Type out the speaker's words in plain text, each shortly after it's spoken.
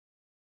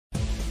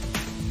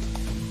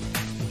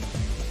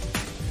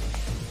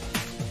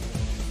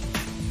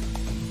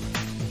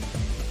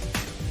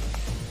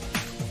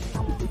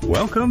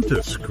Welcome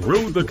to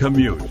Screw the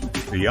Commute,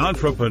 the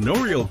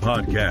entrepreneurial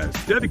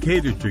podcast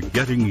dedicated to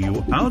getting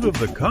you out of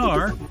the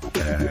car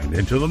and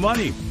into the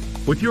money.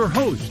 With your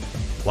host,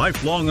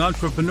 lifelong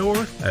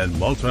entrepreneur and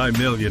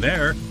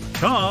multimillionaire,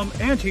 Tom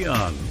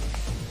Antion.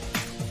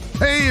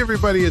 Hey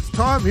everybody, it's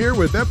Tom here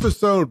with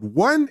episode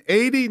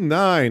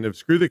 189 of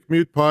Screw the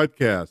Commute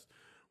podcast.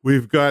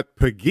 We've got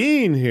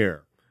Pegine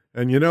here.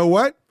 And you know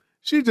what?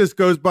 She just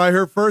goes by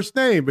her first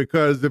name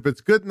because if it's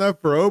good enough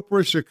for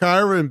Oprah,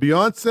 Shakira, and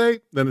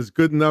Beyonce, then it's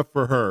good enough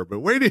for her. But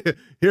wait till you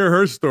hear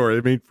her story.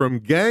 I mean, from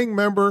gang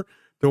member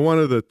to one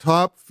of the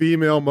top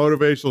female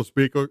motivational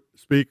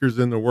speakers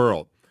in the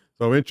world.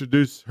 So I'll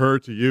introduce her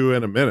to you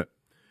in a minute.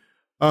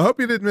 I hope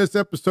you didn't miss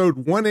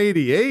episode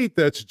 188.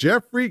 That's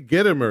Jeffrey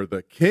Gitomer,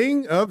 the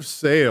king of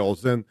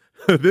sales. And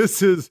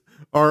this is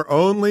our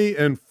only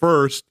and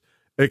first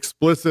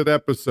explicit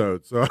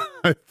episode. So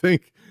I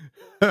think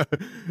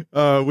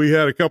we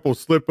had a couple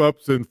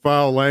slip-ups in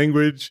foul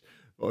language.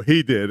 Well,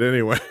 he did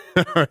anyway.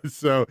 All right,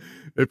 so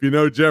if you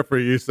know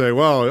Jeffrey, you say,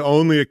 well,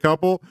 only a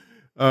couple.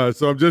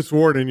 So I'm just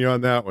warning you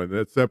on that one.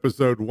 That's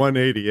episode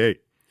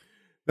 188.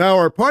 Now,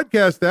 our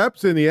podcast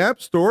app's in the App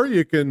Store.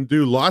 You can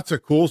do lots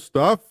of cool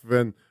stuff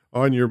and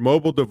on your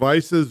mobile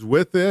devices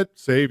with it.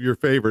 Save your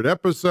favorite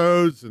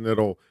episodes, and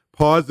it'll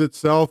pause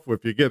itself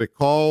if you get a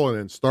call and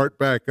then start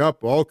back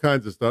up, all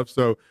kinds of stuff.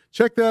 So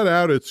check that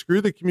out at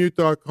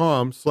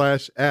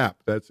screwthecommute.com/app.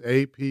 That's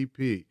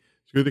APP.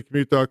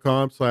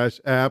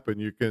 Screwthecommute.com/app,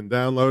 and you can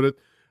download it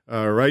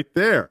right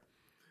there.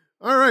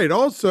 All right.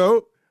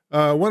 Also,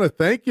 I want to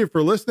thank you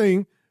for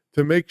listening.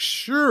 To make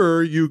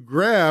sure you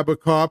grab a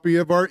copy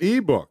of our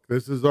ebook.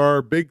 This is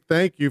our big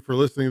thank you for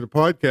listening to the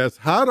podcast,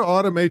 How to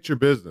Automate Your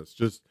Business.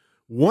 Just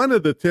one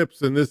of the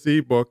tips in this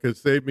ebook has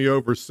saved me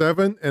over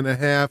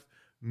 7.5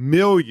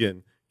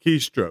 million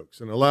keystrokes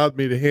and allowed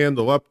me to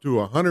handle up to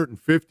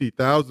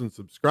 150,000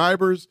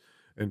 subscribers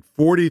and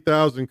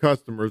 40,000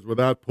 customers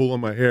without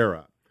pulling my hair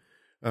out.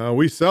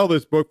 We sell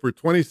this book for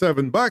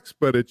 $27,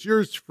 but it's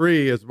yours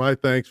free as my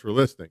thanks for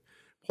listening.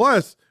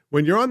 Plus,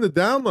 when you're on the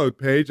download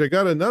page, I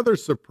got another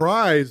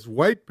surprise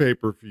white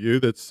paper for you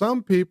that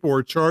some people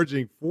are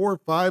charging $4,000,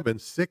 $5,000, and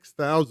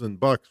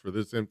 $6,000 for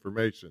this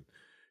information.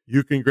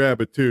 You can grab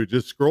it too.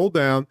 Just scroll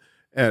down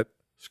at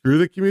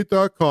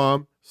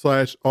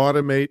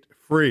screwthecommute.com/automate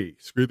free.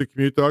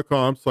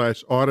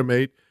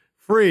 Screwthecommute.com/automate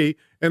free.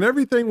 And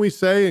everything we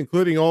say,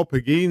 including all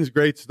Pegine's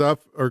great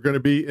stuff, are going to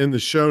be in the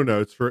show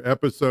notes for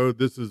episode.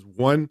 This is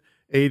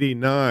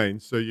 189.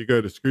 So you go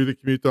to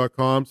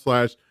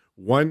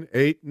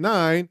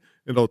screwthecommute.com/189.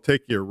 It'll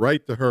take you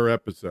right to her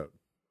episode.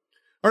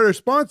 All right, our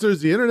sponsor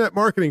is the Internet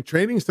Marketing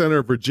Training Center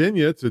of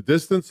Virginia. It's a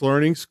distance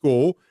learning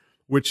school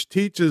which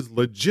teaches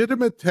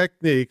legitimate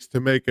techniques to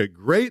make a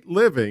great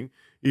living,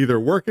 either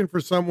working for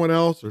someone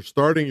else or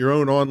starting your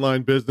own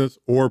online business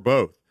or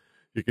both.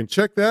 You can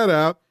check that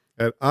out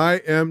at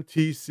imtcva.org,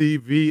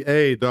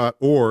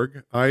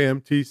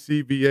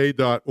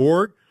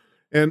 imtcva.org.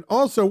 And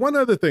also, one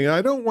other thing,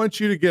 I don't want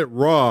you to get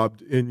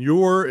robbed in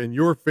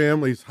your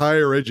family's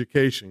higher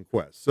education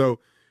quest. So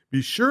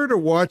be sure to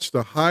watch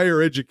the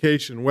higher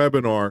education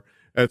webinar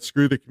at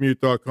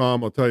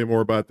screwthecommute.com. I'll tell you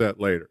more about that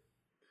later.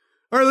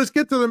 All right, let's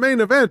get to the main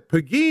event.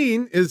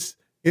 Pegine is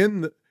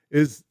in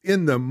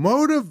the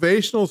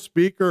Motivational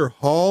Speaker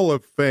Hall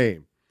of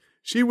Fame.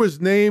 She was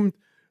named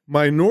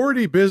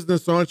Minority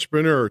Business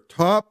Entrepreneur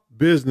Top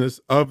Business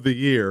of the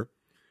Year.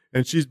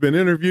 And she's been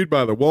interviewed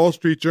by the Wall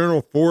Street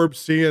Journal, Forbes,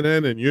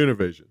 CNN, and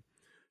Univision.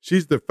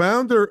 She's the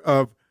founder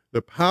of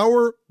the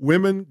Power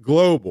Women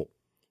Global,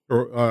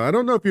 or I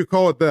don't know if you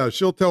call it that.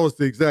 She'll tell us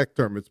the exact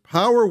term. It's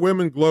Power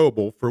Women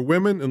Global for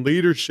women in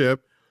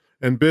leadership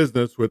and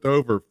business with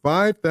over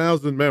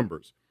 5,000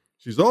 members.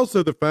 She's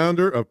also the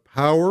founder of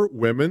Power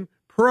Women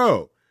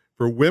Pro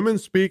for women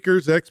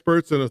speakers,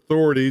 experts, and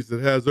authorities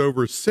that has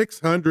over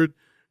 600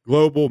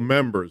 global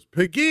members.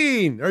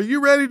 Pegine, are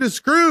you ready to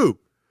screw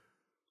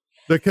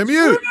the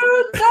commute?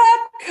 Screw the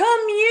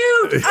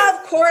commute.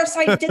 Of course,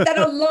 I did that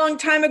a long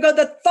time ago.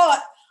 The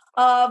thought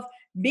of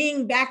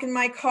being back in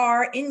my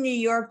car in New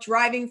York,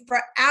 driving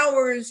for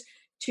hours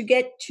to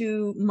get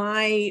to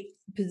my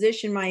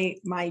position,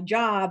 my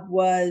job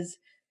was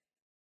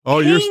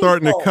painful. You're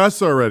starting to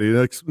cuss already.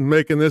 That's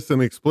making this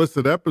an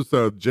explicit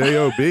episode.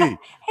 J-O-B. Hey,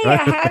 right?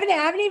 I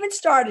haven't even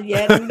started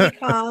yet. I'm gonna be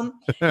calm.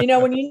 You know,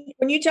 when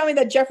you tell me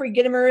that Jeffrey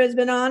Gitomer has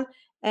been on,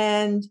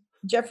 and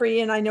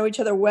Jeffrey and I know each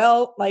other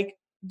well, like,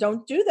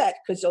 don't do that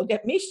because you'll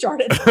get me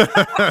started.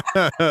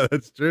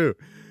 That's true.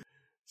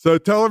 So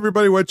tell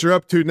everybody what you're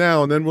up to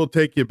now, and then we'll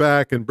take you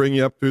back and bring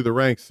you up through the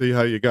ranks, see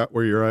how you got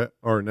where you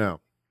are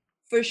now.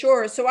 For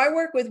sure. So I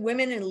work with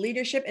women in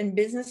leadership and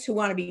business who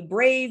want to be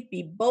brave,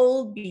 be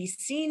bold, be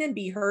seen, and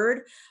be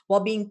heard while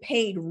being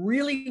paid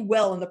really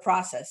well in the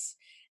process.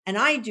 And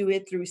I do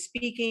it through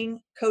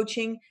speaking,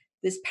 coaching,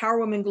 this Power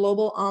Women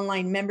Global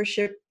online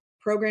membership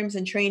programs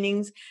and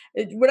trainings.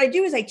 What I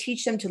do is I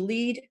teach them to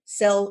lead,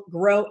 sell,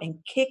 grow, and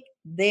kick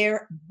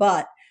their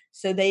butt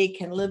so they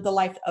can live the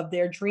life of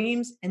their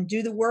dreams and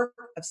do the work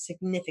of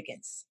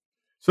significance.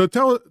 So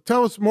tell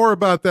us more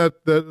about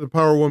that, the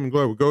Power Woman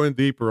Global. Go in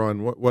deeper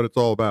on what it's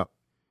all about.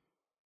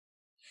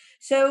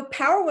 So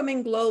Power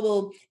Women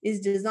Global is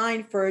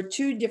designed for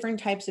two different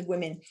types of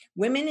women.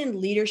 Women in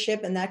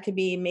leadership, and that could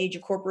be major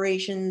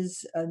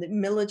corporations, the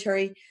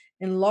military,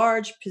 in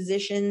large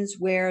positions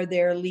where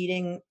they're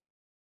leading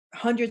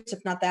hundreds,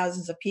 if not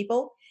thousands of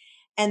people.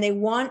 And they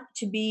want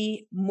to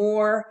be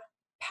more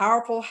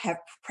powerful, have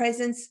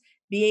presence,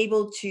 be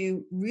able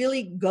to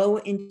really go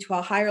into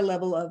a higher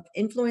level of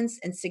influence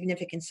and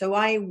significance. So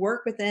I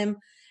work with them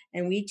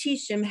and we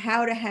teach them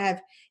how to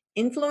have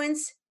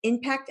influence,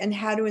 impact, and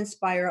how to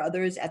inspire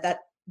others at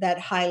that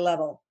high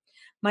level.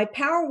 My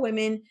Power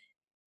Women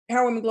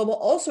Global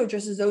also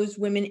addresses those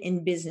women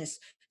in business.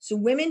 So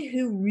women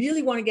who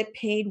really want to get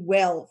paid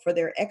well for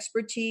their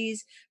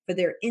expertise, for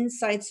their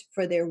insights,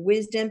 for their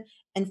wisdom,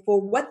 and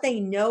for what they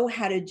know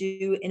how to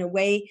do in a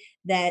way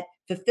that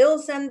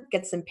fulfills them,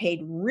 gets them paid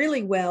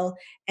really well,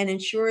 and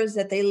ensures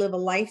that they live a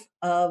life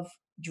of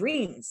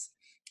dreams.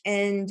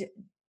 And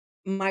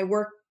my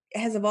work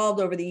has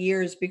evolved over the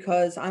years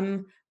because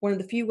I'm one of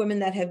the few women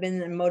that have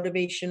been in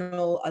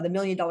motivational, the $1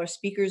 Million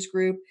Speakers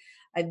Group.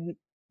 I've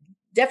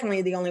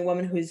definitely the only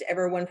woman who's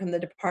ever won from the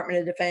Department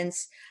of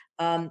Defense,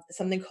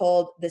 something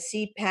called the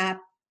CPAP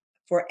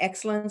for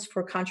excellence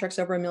for contracts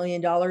over $1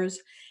 million.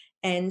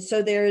 And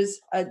so there's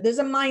a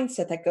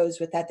mindset that goes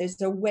with that.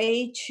 There's a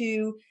way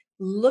to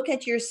look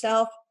at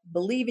yourself,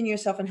 believe in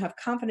yourself, and have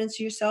confidence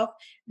in yourself.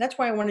 That's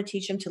why I want to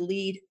teach them to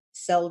lead,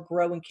 sell,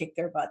 grow, and kick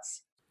their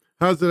butts.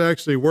 How does it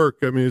actually work?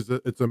 I mean,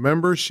 it's a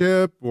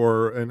membership,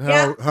 and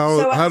Yeah.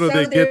 how do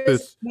they get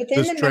this within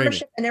the training?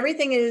 membership, and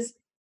everything is,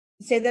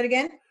 say that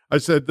again? I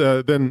said,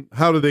 then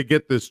how do they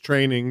get this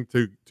training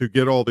to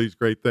get all these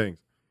great things?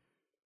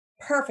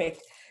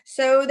 Perfect.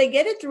 So they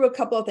get it through a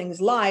couple of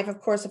things. Live, of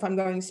course, if I'm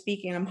going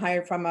speaking, I'm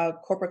hired from a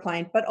corporate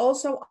client, but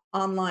also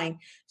online.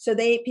 So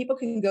people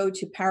can go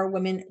to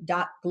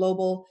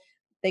powerwomen.global.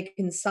 They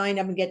can sign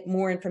up and get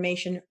more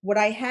information. What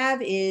I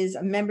have is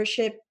a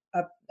membership,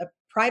 a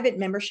private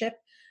membership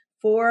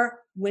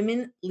for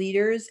women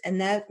leaders, and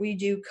that we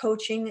do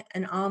coaching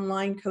and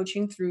online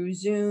coaching through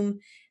Zoom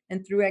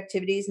and through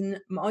activities. And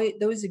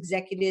those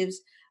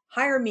executives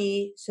hire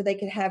me so they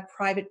could have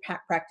private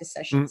practice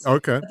sessions.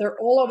 Okay. But they're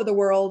all over the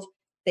world.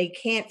 They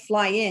can't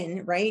fly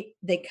in, right?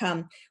 They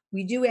come.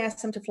 We do ask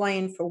them to fly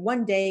in for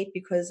one day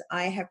because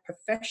I have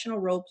professional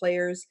role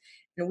players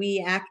and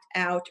we act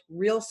out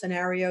real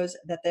scenarios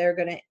that they're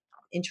going to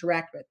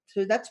interact with.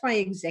 So that's my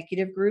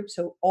executive group.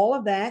 So all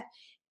of that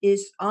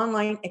is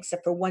online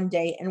except for one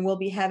day. And we'll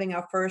be having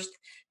our first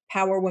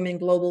Power Women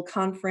Global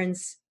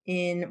Conference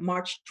in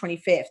March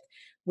 25th,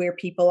 where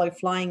people are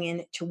flying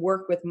in to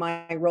work with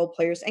my role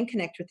players and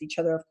connect with each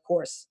other, of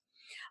course.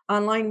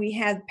 Online, we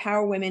have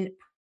Power Women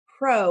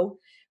Pro,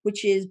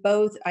 which is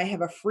both, I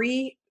have a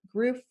free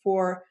group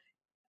for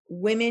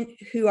women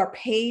who are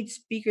paid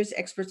speakers,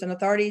 experts, and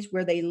authorities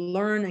where they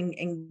learn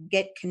and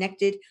get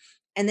connected.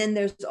 And then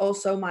there's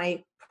also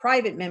my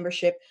private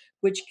membership,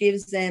 which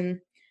gives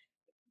them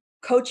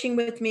coaching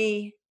with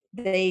me.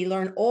 They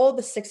learn all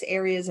the 6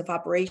 areas of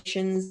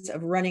operations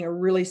of running a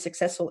really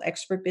successful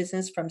expert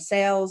business, from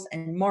sales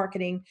and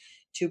marketing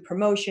to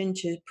promotion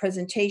to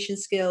presentation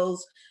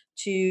skills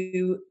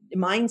to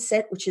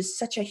mindset, which is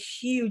such a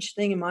huge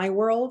thing in my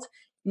world.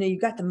 You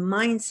got the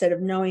mindset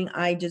of knowing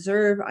I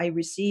deserve, I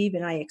receive,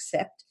 and I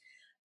accept.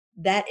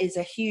 That is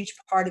a huge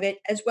part of it,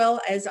 as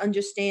well as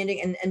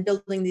understanding and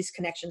building these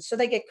connections. So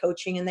they get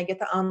coaching and they get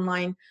the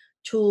online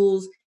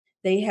tools.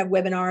 They have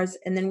webinars,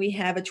 and then we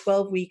have a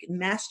 12-week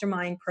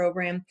mastermind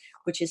program,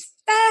 which is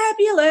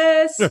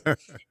fabulous.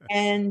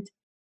 And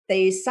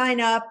they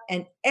sign up,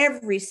 and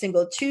every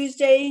single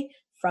Tuesday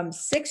from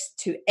 6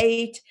 to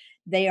 8,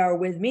 they are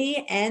with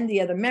me and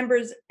the other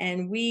members,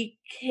 and we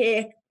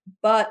kick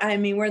butt. I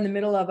mean, we're in the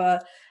middle of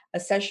a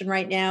session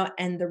right now,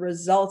 and the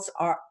results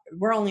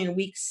we're only in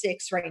week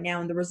 6 right now,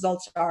 and the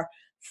results are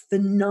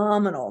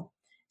phenomenal.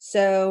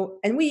 So,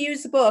 and we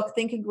use the book,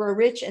 Think and Grow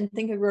Rich and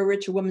Think and Grow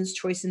Rich, A Woman's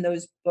Choice in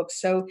those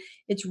books. So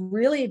it's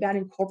really about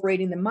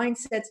incorporating the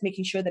mindsets,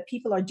 making sure that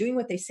people are doing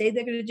what they say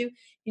they're going to do,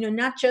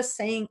 not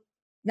just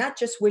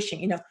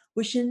wishing,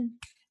 wishing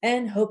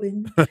and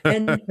hoping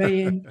and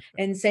praying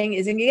and saying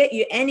isn't going to get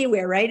you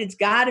anywhere, right? It's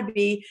got to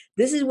be,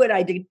 this is what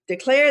I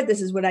declare,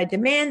 this is what I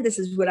demand, this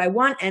is what I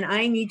want, and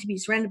I need to be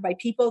surrounded by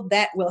people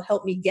that will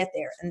help me get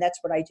there. And that's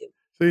what I do.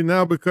 See,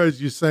 now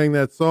because you sang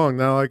that song,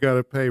 now I got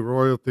to pay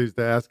royalties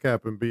to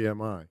ASCAP and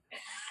BMI.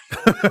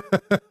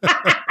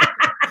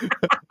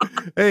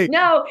 Hey.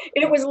 No,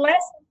 it was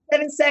less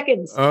than 7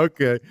 seconds.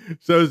 Okay.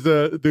 So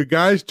do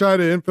guys try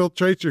to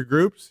infiltrate your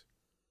groups?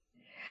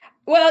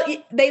 Well,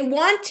 they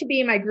want to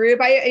be in my group.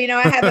 I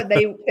have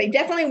they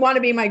definitely want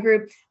to be in my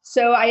group.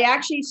 So I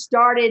actually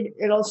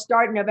it'll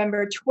start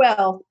November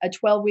 12th, a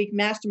 12-week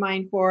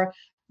mastermind for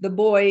the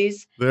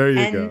boys. There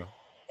you go.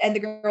 And the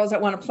girls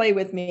that want to play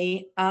with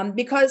me.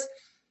 Because,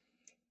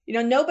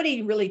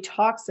 nobody really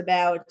talks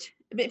about,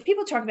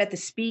 people talk about the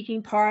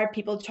speaking part.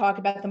 People talk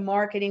about the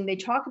marketing. They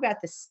talk about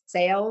the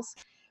sales,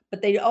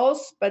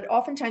 but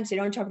oftentimes they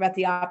don't talk about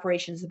the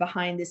operations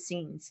behind the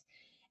scenes.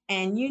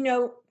 And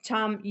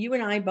Tom, you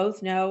and I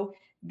both know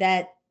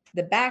that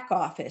the back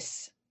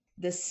office,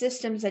 the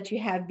systems that you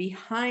have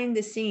behind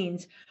the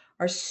scenes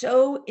are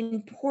so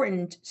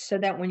important, so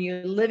that when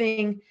you're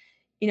living,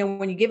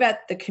 when you give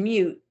out the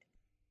commute,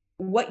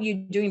 what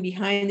you're doing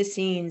behind the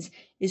scenes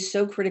is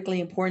so critically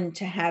important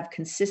to have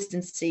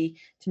consistency,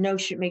 to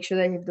make sure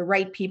that you have the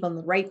right people in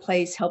the right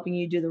place helping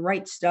you do the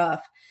right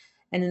stuff.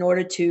 And in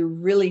order to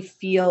really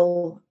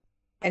feel,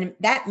 and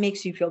that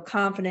makes you feel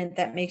confident,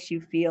 that makes you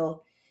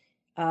feel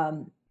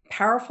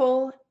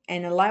powerful,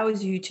 and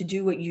allows you to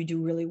do what you do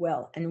really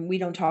well. And we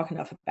don't talk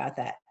enough about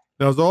that.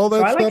 Now, is all that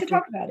so I stuff, like to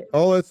talk about it.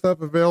 All that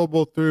stuff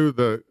available through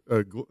the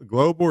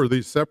Global, or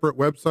these separate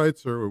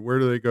websites, or where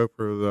do they go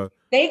for the?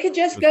 They could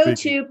just go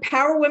to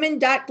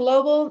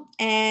powerwomen.global,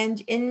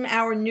 and in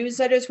our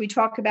newsletters, we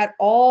talk about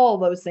all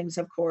those things.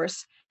 Of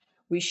course,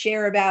 we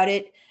share about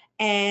it,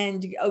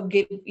 and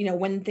give,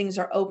 when things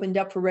are opened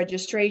up for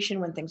registration,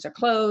 when things are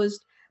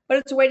closed. But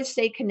it's a way to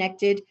stay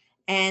connected.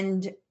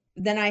 And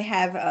then I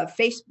have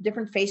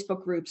different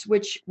Facebook groups,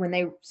 which when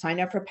they sign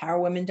up for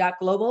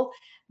powerwomen.global,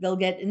 they'll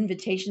get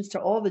invitations to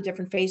all the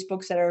different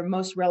Facebooks that are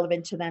most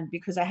relevant to them,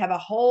 because I have a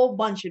whole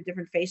bunch of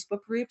different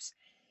Facebook groups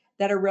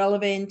that are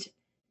relevant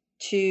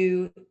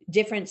to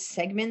different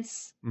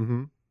segments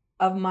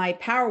of my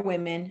Power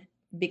Women,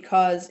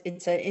 because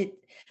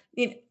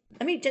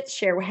let me just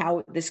share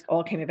how this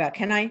all came about.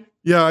 Can I?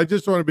 Yeah, I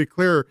just want to be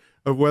clear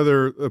of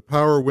whether the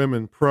Power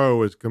Women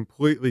Pro is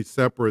completely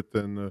separate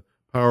than the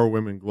Power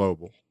Women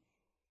Global.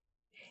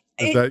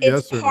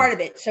 It's part of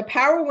it. So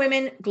Power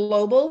Women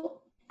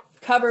Global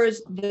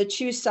covers the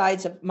two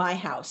sides of my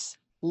house: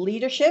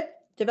 leadership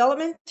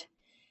development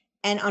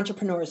and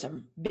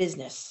entrepreneurism,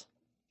 business.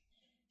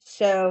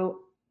 So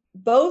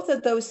both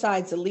of those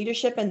sides, the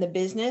leadership and the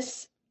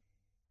business,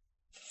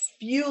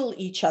 fuel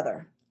each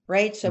other,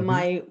 right? So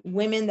my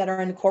women that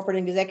are in corporate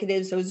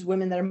executives, those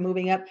women that are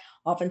moving up,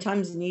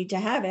 oftentimes need to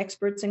have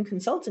experts and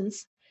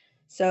consultants.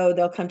 So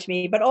they'll come to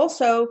me, but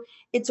also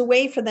it's a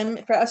way for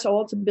us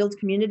all to build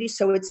community.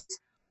 So it's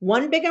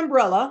one big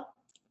umbrella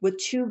with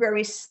two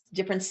very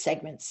different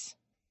segments.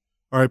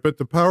 All right, but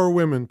the Power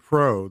Women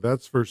Pro,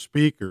 that's for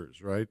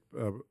speakers, right?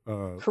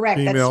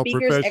 Correct. That's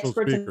speakers,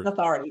 experts, and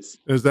authorities.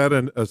 Is that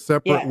a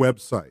separate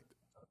website?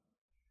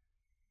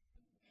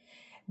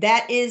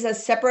 That is a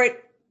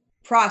separate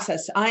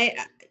process.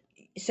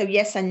 So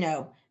yes and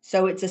no.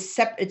 So it's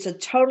a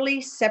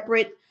totally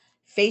separate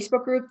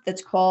Facebook group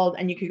that's called,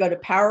 and you could go to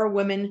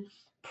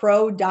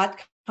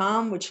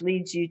powerwomenpro.com, which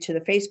leads you to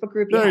the Facebook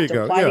group. There you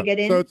go. To get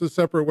in. So it's a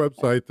separate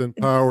website than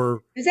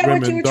Power. Is that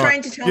what you were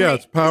trying to tell me? Yeah,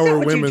 it's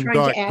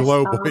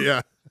powerwomen.global.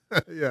 Yeah.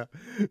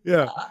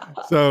 Yeah.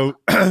 So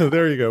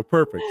there you go.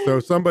 Perfect. So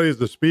somebody's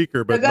the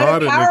speaker, but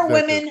not an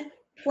executive.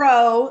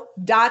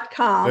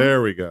 powerwomenpro.com.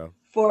 There we go.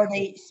 For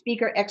the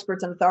speaker,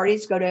 experts, and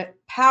authorities, go to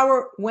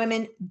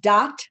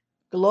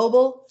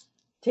powerwomen.global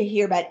to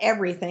hear about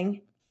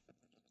everything.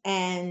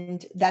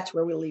 And that's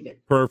where we'll leave it.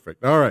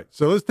 Perfect. All right.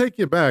 So let's take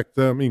you back.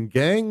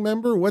 Gang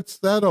member, what's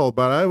that all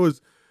about?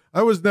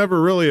 I was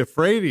never really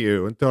afraid of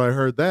you until I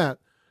heard that.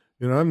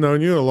 I've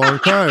known you a long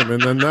time,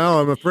 and then now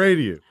I'm afraid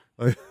of you.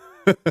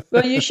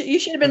 Well, you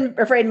should have been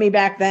afraid of me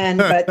back then,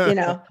 but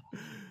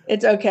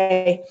it's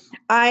okay.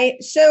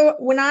 So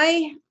when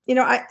I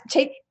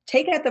take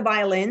out the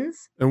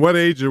violins. And what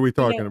age are we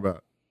talking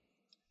about?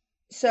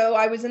 So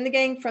I was in the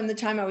gang from the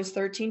time I was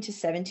 13 to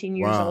 17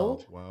 years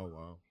old.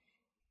 Wow.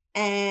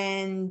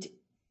 And,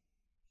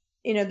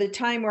 the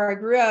time where I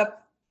grew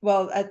up,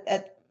 well,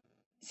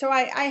 so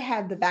I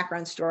had the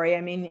background story.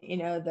 I mean,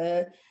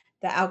 the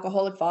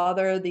alcoholic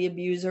father, the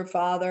abuser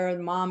father,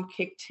 the mom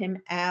kicked him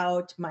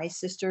out. My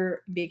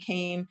sister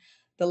became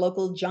the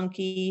local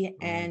junkie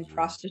and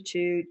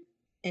prostitute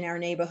in our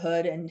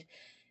neighborhood. And,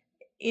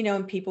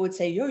 and people would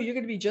say, yo, you're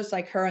going to be just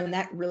like her. And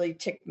that really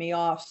ticked me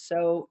off.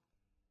 So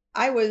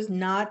I was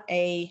an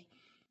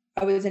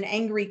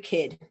angry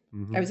kid.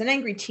 I was an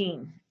angry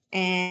teen.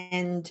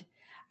 And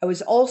I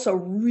was also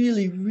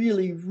really,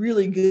 really,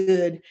 really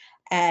good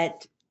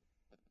at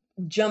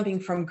jumping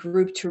from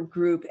group to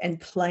group and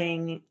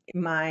playing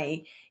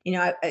my,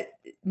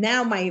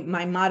 now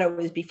my motto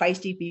is be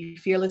feisty, be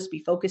fearless, be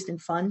focused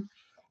and fun.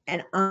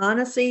 And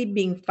honestly,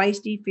 being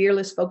feisty,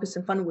 fearless, focused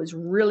and fun was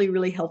really,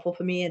 really helpful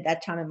for me at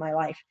that time in my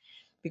life,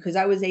 because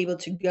I was able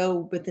to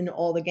go within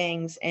all the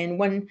gangs. And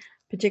one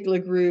particular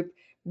group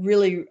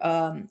really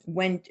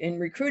went and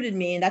recruited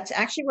me. And that's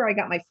actually where I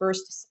got my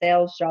first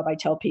sales job, I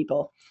tell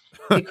people,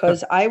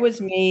 because I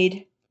was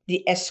made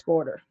the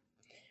escorter,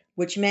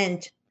 which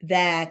meant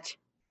that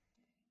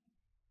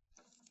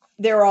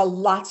there are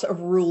lots of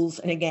rules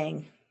in a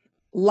gang,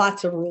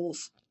 lots of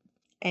rules.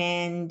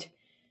 And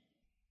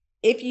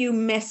if you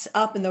mess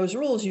up in those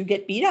rules, you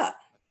get beat up.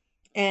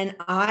 And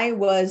I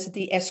was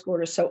the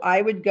escorter. So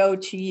I would go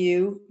to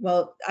you.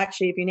 Well,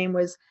 actually, if your name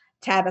was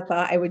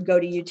Tabitha, I would go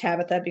to you,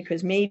 Tabitha,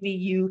 because maybe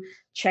you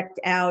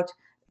checked out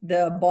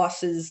the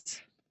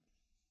boss's,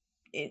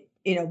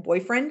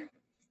 boyfriend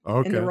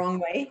in the wrong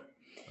way.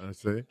 I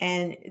see.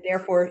 and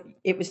therefore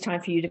it was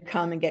time for you to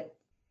come and get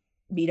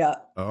beat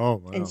up.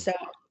 Oh, And wow. so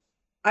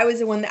I was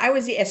the one, I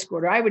was the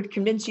escorter. I would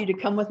convince you to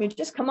come with me.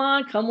 Just come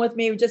on, come with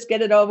me. Just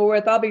get it over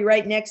with. I'll be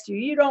right next to you.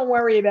 You don't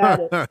worry about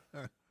it.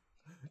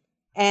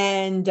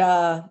 And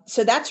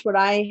so that's what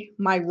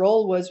my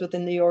role was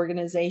within the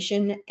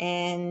organization.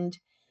 And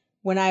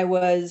when I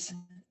was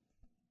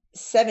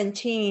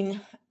 17,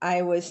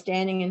 I was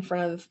standing in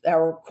front of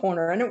our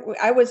corner, and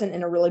I wasn't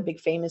in a really big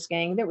famous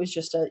gang. There was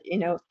just a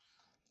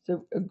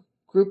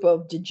group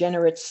of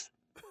degenerates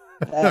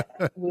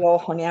that we all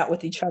hung out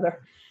with each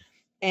other.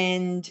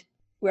 And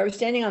where I was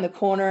standing on the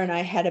corner, and I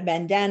had a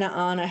bandana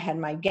on, I had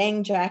my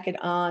gang jacket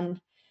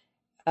on.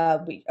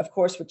 We, of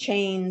course, with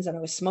chains, and I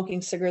was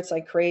smoking cigarettes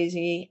like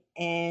crazy.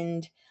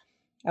 And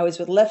I was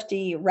with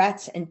Lefty,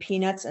 Rats, and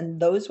Peanuts,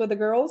 and those were the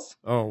girls.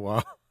 Oh,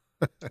 wow.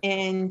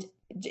 And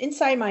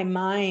inside my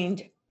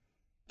mind,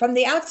 from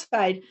the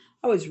outside,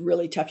 I was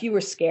really tough. You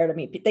were scared of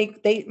me.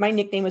 My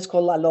nickname was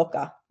called La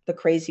Loca, the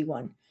crazy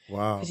one,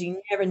 Wow. because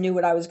you never knew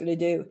what I was going to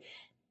do.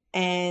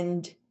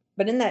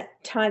 But in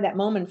that time, that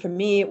moment for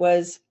me,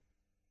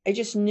 I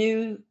just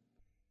knew,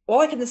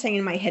 all I kept saying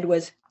in my head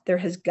was, there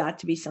has got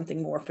to be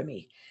something more for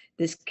me.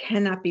 This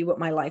cannot be what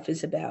my life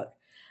is about.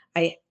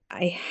 There's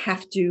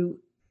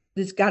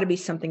got to be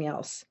something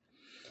else.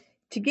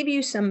 To give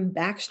you some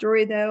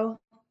backstory, though,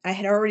 I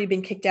had already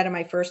been kicked out of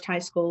my first high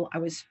school. I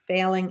was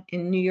failing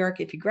in New York.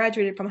 If you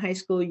graduated from high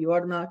school, you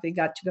automatically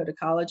got to go to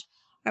college.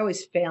 I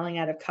was failing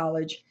out of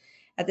college.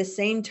 At the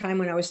same time,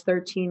 when I was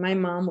 13, my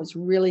mom was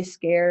really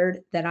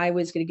scared that I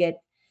was going to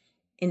get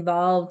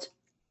involved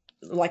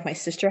like my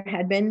sister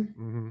had been.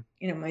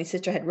 Mm-hmm. My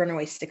sister had run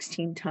away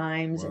 16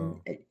 times. Wow.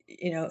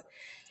 And,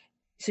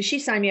 so she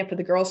signed me up for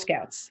the Girl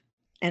Scouts.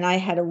 And I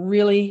had a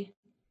really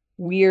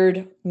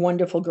weird,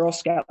 wonderful Girl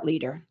Scout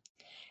leader.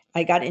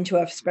 I got into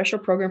a special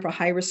program for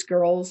high-risk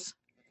girls.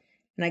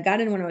 And I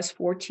got in when I was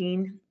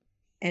 14.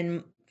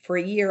 And for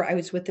a year, I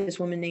was with this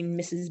woman named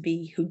Mrs.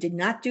 B, who did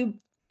not do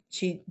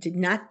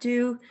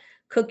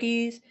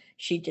cookies.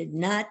 She did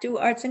not do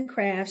arts and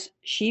crafts.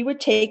 She would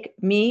take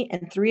me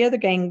and 3 other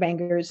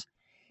gangbangers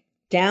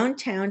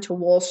downtown to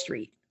Wall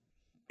Street.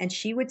 And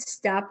she would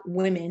stop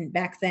women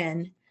back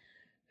then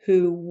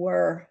who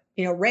were,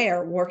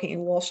 rare, working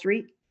in Wall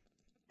Street.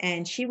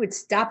 And she would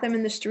stop them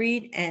in the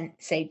street and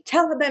say,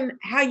 tell them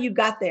how you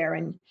got there.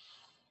 And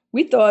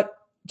we thought,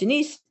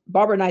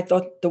 Barbara and I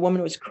thought the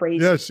woman was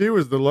crazy. Yeah, she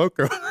was the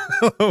loco.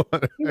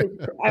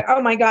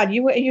 Oh my God.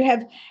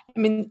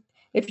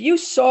 If you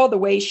saw the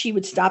way she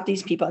would stop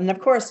these people, and of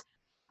course,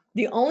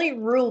 the only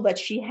rule that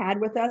she had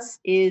with us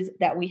is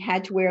that we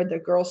had to wear the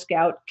Girl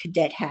Scout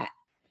cadet hat,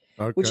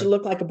 which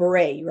looked like a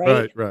beret,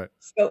 right? Right.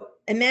 So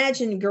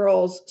imagine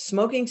girls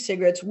smoking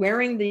cigarettes,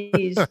 wearing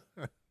these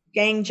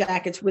gang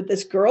jackets with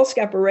this Girl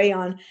Scout beret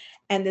on,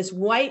 and this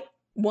white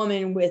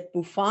woman with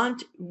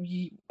bouffant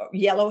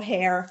yellow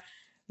hair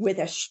with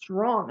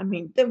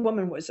the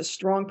woman was a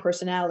strong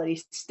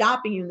personality,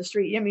 stopping you in the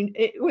street.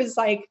 It was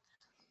like,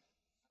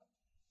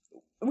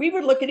 we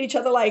would look at each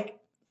other like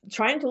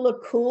trying to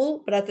look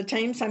cool, but at the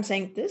same time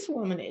saying, this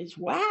woman is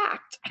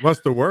whacked.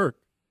 Must have worked.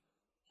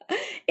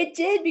 It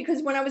did,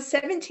 because when I was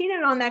 17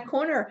 and on that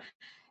corner,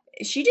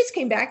 she just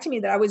came back to me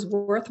that I was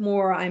worth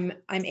more. I'm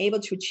able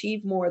to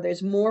achieve more.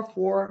 There's more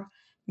for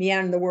me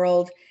out in the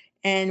world.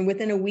 And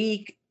within a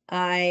week,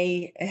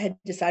 I had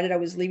decided I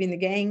was leaving the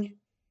gang.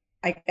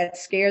 I got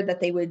scared that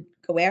they would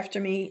go after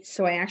me.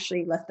 So I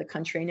actually left the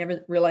country. I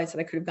never realized that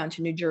I could have gone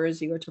to New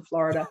Jersey or to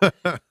Florida.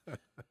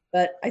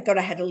 But I thought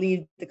I had to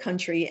leave the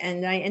country,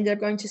 and I ended up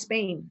going to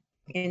Spain.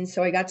 And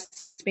so I got to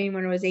Spain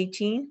when I was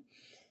 18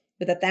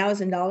 with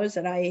 $1,000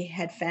 that I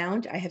had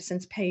found. I have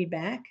since paid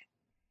back.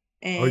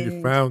 And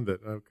you found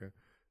it. Okay.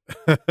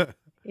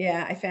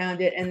 Yeah, I found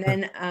it. And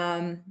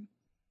then,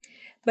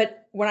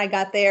 but when I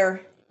got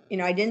there,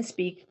 I didn't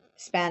speak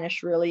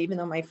Spanish really, even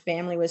though my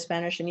family was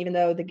Spanish. And even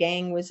though the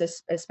gang was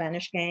a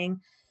Spanish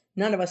gang,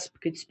 none of us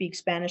could speak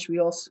Spanish.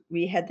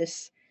 We had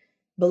this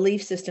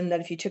belief system that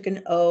if you took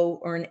an O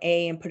or an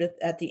A and put it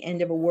at the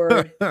end of a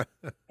word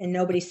and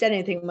nobody said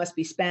anything, it must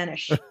be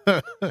Spanish.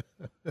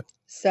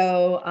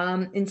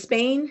 So in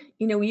Spain,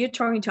 when you're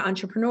talking to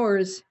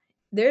entrepreneurs,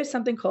 there's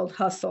something called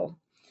hustle.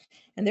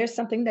 And there's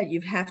something that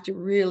you have to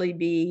really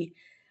be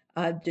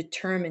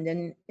determined.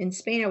 And in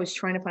Spain, I was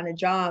trying to find a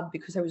job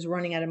because I was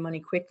running out of money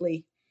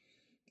quickly.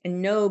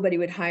 And nobody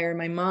would hire.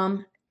 My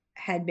mom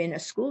had been a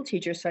school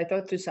teacher, so I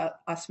thought through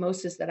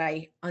osmosis that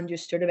I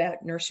understood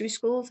about nursery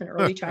schools and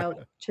early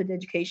childhood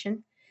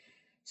education.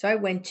 So I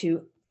went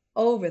to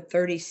over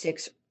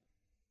 36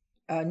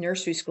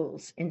 nursery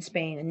schools in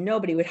Spain, and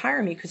nobody would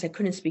hire me because I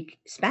couldn't speak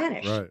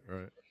Spanish. Right.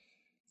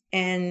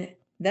 And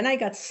then I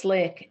got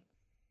slick,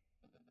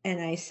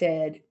 and I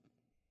said,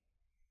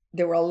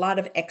 there were a lot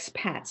of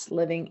expats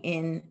living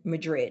in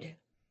Madrid,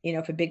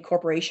 for big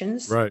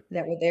corporations that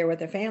were there with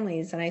their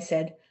families. And I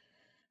said,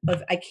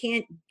 if I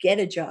can't get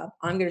a job,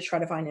 I'm going to try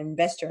to find an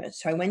investor.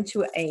 So I went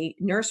to a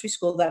nursery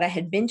school that I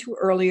had been to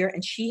earlier,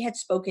 and she had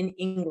spoken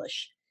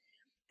English.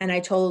 And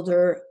I told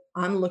her,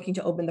 I'm looking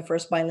to open the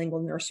first bilingual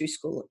nursery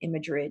school in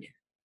Madrid.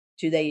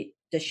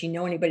 does she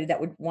know anybody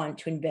that would want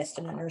to invest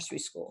in a nursery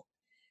school?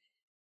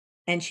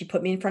 And she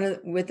put me in front of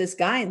with this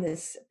guy, and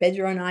this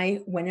Pedro and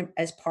I went in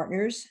as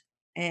partners,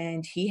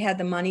 and he had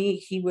the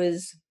money.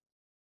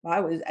 I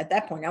was at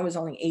that point, I was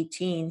only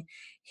 18.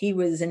 He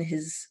was in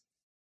his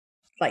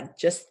like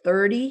just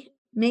 30,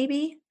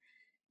 maybe,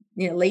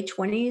 late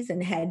 20s,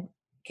 and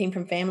came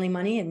from family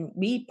money, and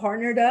we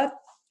partnered up.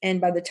 And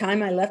by the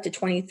time I left at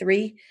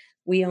 23,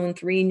 we owned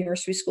 3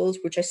 nursery schools,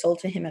 which I sold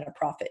to him at a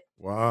profit.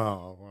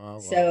 Wow. Wow.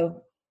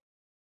 So,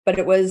 but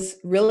it was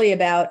really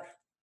about,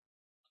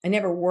 I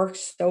never worked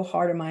so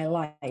hard in my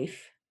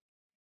life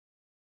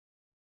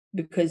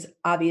because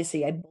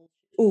obviously I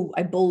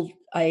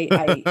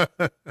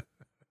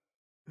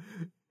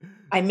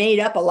made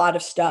up a lot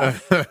of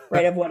stuff,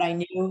 right, of what I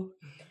knew.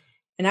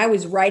 And I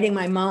was writing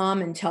my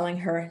mom and telling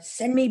her,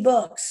 send me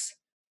books.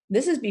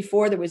 This is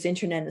before there was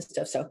internet and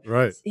stuff. So,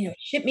 Right.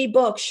 Ship me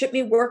books, ship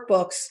me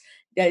workbooks,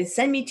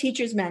 send me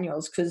teacher's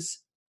manuals.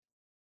 Because,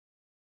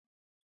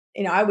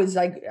 I was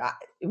like,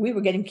 we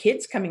were getting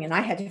kids coming and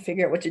I had to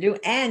figure out what to do.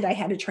 And I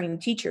had to train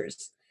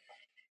teachers.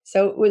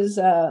 So it was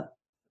the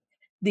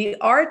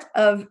art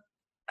of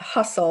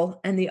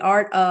hustle and the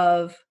art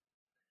of,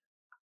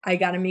 I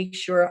got to make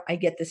sure I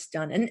get this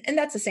done. And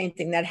that's the same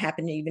thing that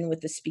happened even with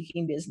the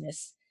speaking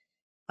business.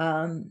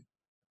 When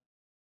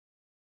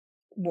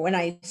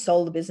I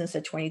sold the business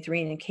at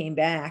 23 and came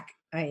back,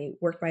 I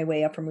worked my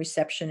way up from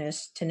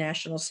receptionist to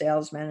national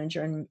sales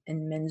manager in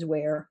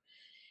menswear,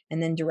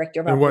 and then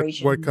director of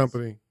operations. What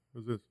company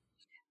was this?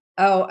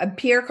 Oh,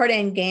 Pierre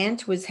Cardin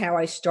Gant was how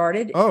I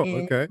started. Oh,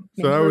 okay.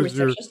 So that was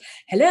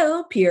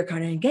Hello, Pierre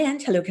Cardin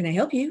Gant. Hello, can I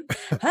help you?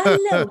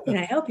 Hello, can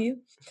I help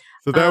you?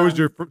 So that was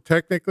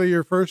technically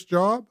your first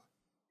job?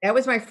 That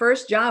was my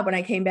first job when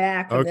I came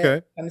back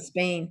from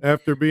Spain.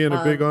 After being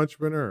a big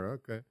entrepreneur.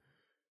 Okay.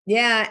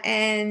 Yeah.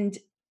 And,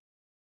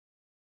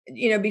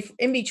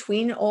 in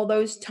between all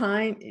those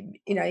time,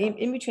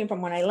 in between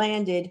from when I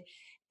landed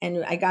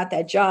and I got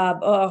that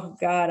job, oh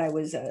God, I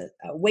was a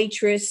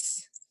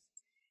waitress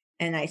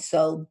and I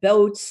sold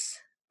boats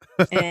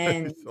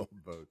and, sold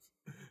boats.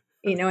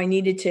 I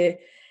needed to,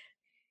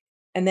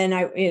 and then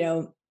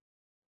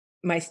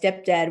my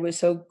stepdad was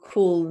so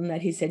cool in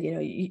that he said,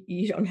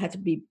 you don't have to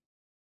be,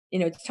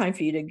 it's time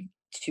for you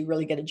to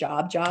really get a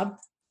job.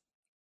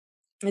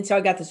 And so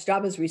I got this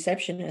job as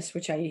receptionist,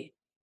 which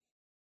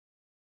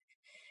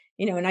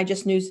and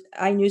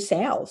I knew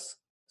sales.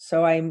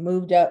 So I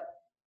moved up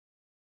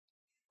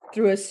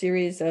through a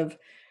series of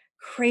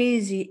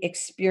crazy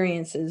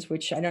experiences,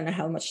 which I don't know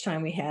how much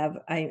time we have.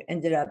 I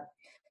ended up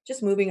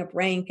just moving up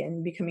rank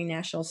and becoming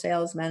national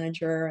sales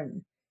manager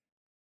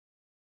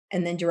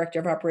and then director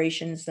of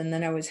operations. And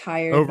then I was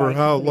hired. Over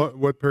how long,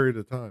 what period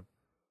of time?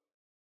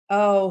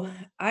 Oh,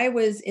 I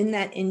was in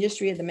that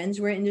industry, of the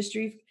menswear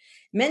industry,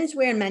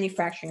 menswear and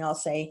manufacturing, I'll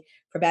say,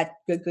 for about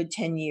good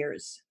 10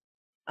 years.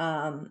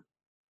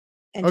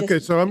 Okay,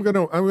 so I'm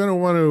gonna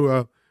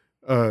want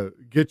to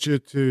get you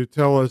to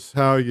tell us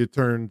how you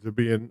turned to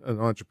be an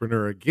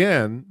entrepreneur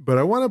again, but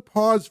I want to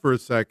pause for a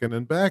second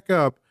and back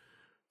up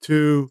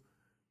to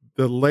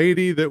the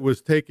lady that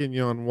was taking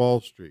you on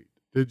Wall Street.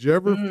 Did you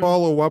ever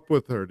follow up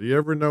with her? Do you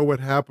ever know what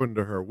happened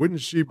to her?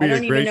 Wouldn't she be? I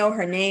don't even know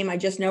her name. I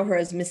just know her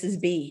as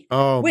Mrs. B.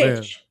 Oh,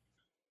 which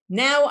man.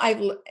 Now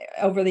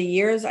over the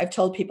years I've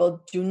told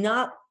people, do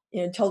not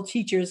told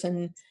teachers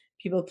and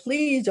people,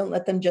 please don't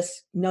let them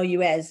just know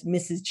you as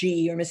Mrs.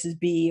 G or Mrs.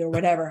 B or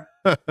whatever.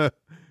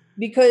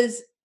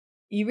 Because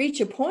you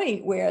reach a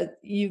point where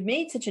you've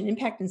made such an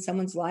impact in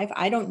someone's life.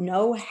 I don't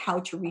know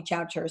how to reach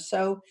out to her.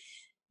 So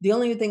the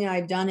only thing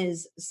I've done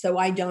is,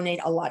 I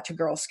donate a lot to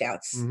Girl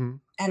Scouts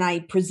and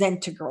I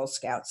present to Girl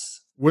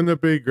Scouts. Wouldn't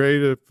it be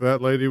great if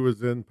that lady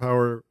was in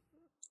Power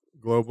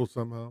Global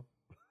somehow?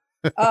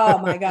 Oh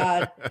my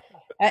God.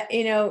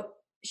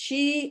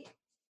 She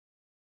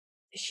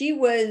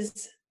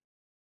was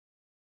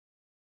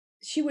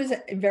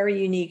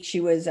very unique. She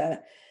was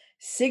a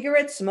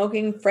cigarette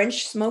smoking,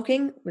 French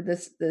smoking with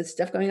the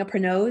stuff going up her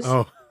nose.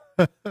 Oh.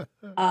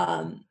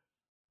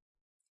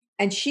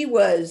 And she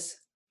was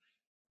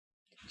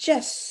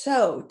just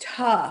so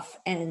tough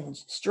and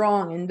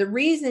strong. And the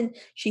reason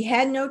she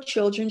had no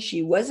children,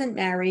 she wasn't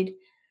married.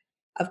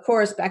 Of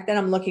course, back then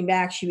I'm looking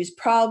back, she was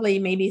probably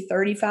maybe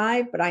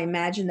 35, but I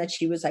imagine that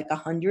she was like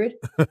 100.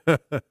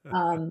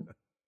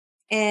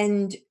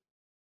 And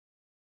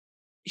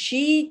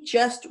she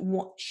just,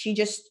 the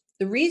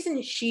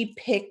reason she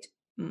picked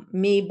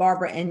me,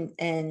 Barbara,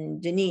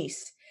 and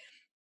Denise,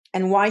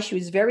 and why she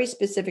was very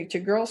specific to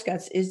Girl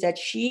Scouts is that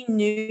she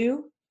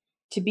knew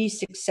to be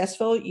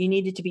successful, you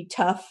needed to be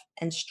tough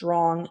and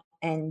strong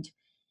and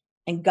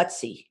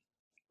gutsy,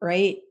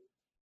 right?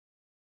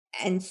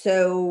 And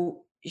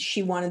so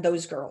she wanted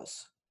those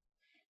girls.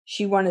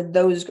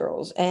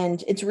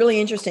 And it's really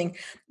interesting.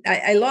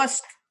 I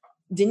lost,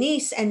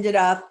 Denise ended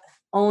up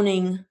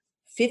owning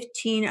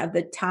 15 of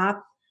the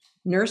top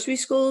nursery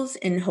schools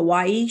in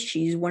Hawaii.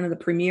 She's one of the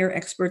premier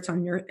experts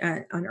on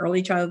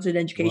early childhood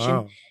education.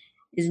 Wow.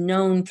 Is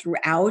known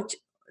throughout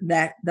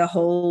the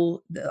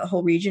whole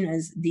region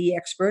as the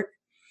expert.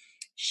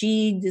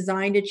 She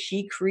designed it,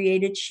 she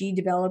created, she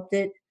developed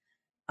it.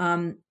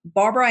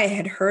 Barbara, I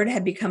had heard,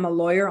 had become a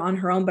lawyer on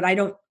her own, but I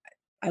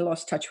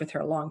lost touch with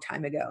her a long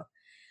time ago.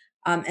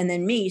 And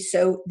then me.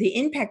 So the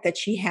impact that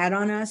she had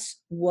on us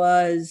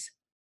was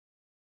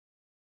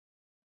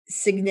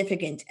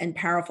significant and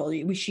powerful.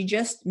 She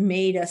just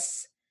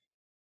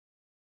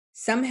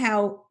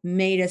somehow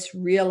made us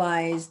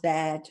realize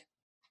that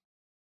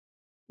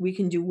we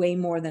can do way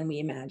more than we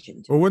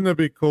imagined. Well, wouldn't it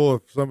be cool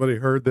if somebody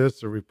heard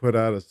this, or we put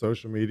out a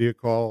social media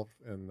call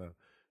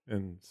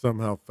and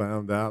somehow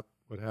found out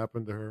what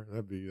happened to her?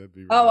 That'd be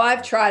really Oh, I've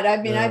cool. tried.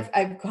 I mean, Yeah.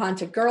 I've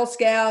contacted Girl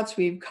Scouts.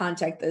 We've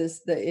contacted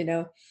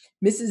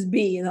Mrs.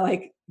 B, and they're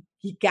like,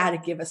 you got to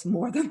give us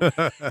more than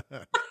that.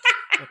 And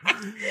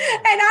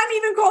I'm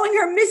even calling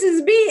her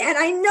Mrs. B, and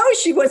I know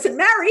she wasn't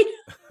married.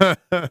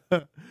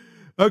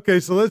 Okay,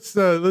 so let's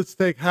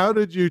take, how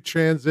did you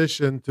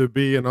transition to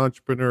be an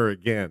entrepreneur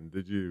again?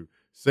 Did you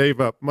save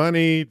up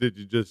money? Did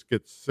you just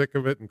get sick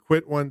of it and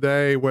quit one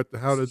day?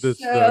 How did this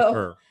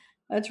occur?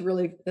 That's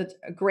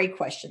a great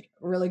question.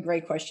 Really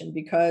great question,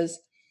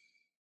 because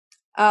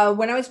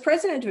when I was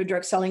president of a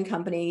direct selling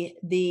company,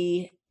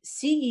 the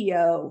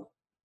CEO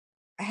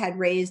had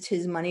raised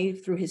his money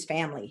through his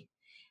family.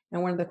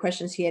 And one of the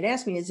questions he had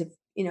asked me is, if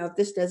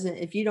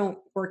you don't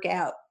work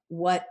out,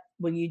 what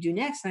will you do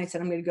next? And I said,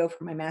 I'm going to go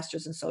for my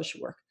master's in social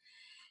work.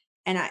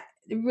 And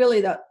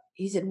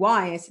he said,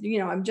 why? I said,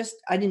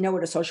 I didn't know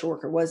what a social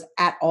worker was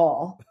at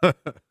all.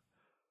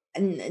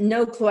 And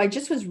no clue. I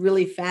just was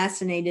really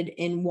fascinated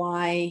in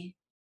why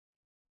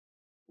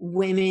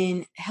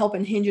women help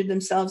and hinder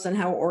themselves, and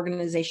how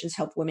organizations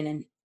help women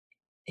and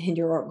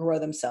hinder or grow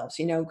themselves,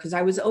 because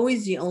I was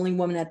always the only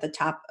woman at the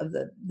top of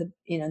the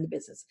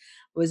business.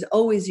 I was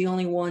always the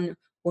only woman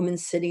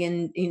sitting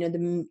in,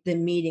 the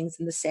meetings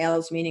and the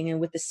sales meeting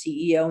and with the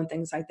CEO and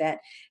things like that.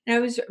 And I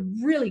was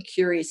really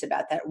curious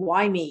about that.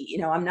 Why me?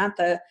 I'm not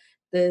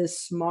the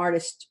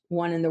smartest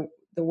one in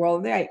the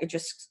world. I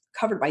just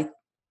covered by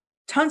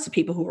tons of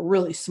people who were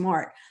really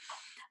smart.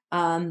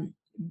 But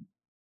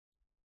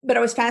I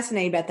was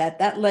fascinated about that.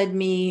 That led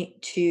me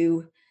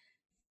to,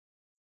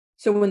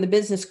 so when the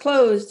business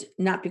closed,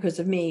 not because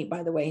of me,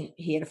 by the way,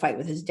 he had a fight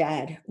with his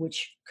dad,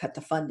 which cut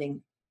the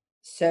funding.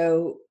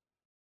 So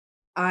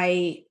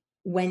I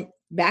went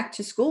back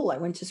to school. I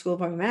went to school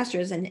for my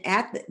master's, and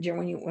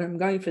when I'm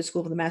going for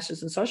school for the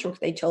master's in social work,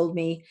 they told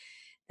me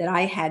that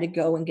I had to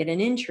go and get an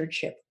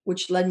internship,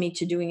 which led me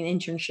to doing an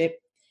internship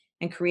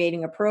and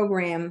creating a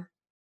program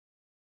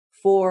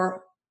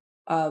for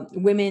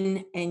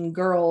women and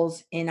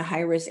girls in a high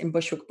risk in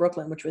Bushwick,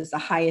 Brooklyn, which was the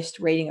highest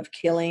rating of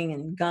killing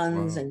and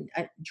guns Wow.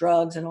 and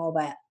drugs and all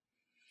that.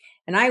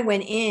 And I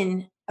went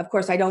in, of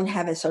course, I don't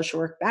have a social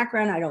work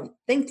background. I don't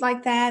think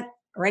like that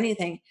or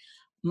anything.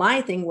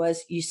 My thing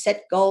was, you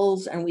set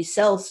goals and we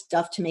sell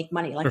stuff to make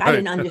money. Like, I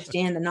didn't Right.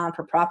 understand the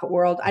non-for-profit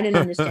world. I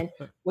didn't understand,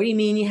 what do you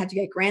mean you had to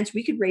get grants?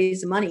 We could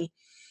raise the money.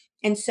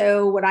 And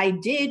so what I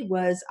did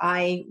was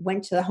I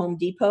went to the Home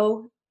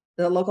Depot,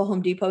 the local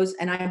Home Depots,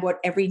 and I bought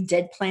every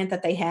dead plant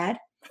that they had.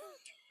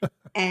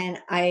 And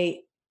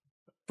I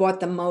bought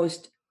the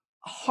most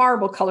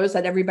horrible colors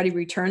that everybody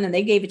returned, and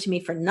they gave it to me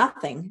for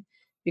nothing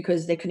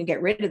because they couldn't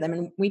get rid of them.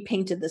 And we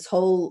painted this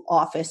whole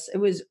office.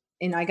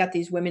 And I got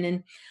these women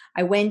in.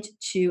 I went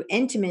to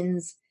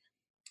Entenmann's,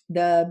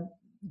 the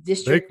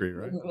district Bakery,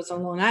 right? was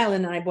on Long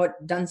Island, and I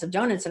bought tons of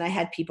donuts, and I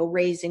had people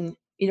raising,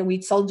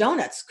 we'd sold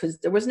donuts because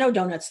there was no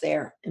donuts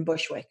there in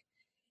Bushwick.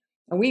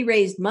 And we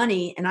raised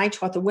money, and I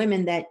taught the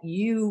women that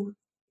you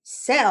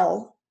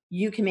sell,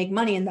 you can make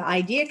money. And the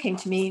idea came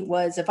to me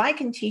was, if I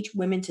can teach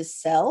women to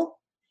sell,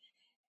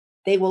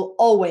 they will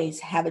always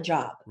have a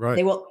job. Right.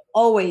 They will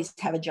always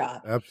have a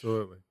job.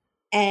 Absolutely.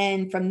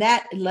 And from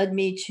that, it led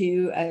me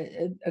to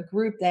a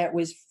group that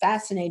was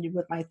fascinated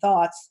with my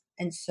thoughts.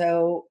 And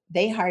so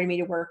they hired me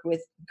to work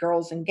with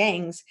girls and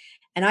gangs,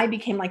 and I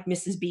became like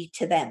Mrs. B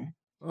to them.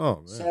 Oh,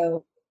 man.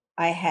 So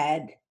I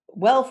had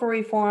welfare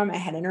reform, I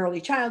had an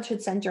early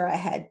childhood center, I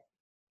had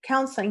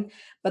counseling.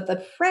 But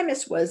the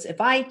premise was,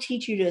 if I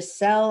teach you to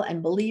sell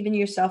and believe in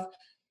yourself,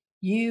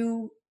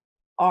 you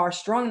are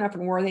strong enough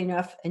and worthy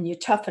enough, and you're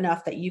tough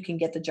enough that you can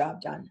get the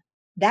job done.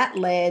 That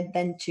led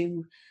then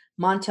to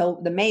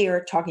the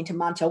mayor, talking to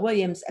Montel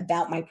Williams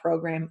about my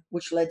program,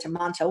 which led to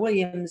Montel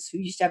Williams, who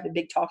used to have a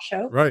big talk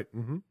show, Right.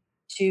 Mm-hmm.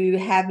 to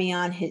have me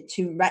on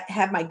to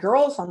have my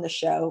girls on the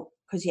show,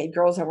 because he had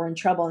girls that were in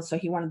trouble. And so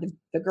he wanted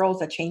the girls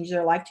that changed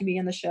their life to be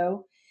on the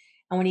show.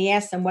 And when he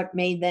asked them what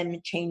made them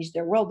change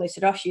their world, they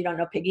said, oh, you don't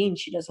know Pegine.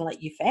 She doesn't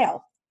let you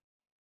fail.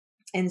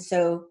 And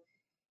so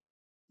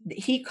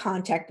he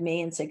contacted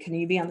me and said, can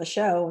you be on the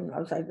show? And I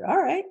was like,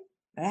 all right.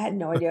 I had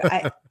no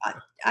idea.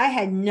 I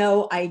had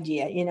no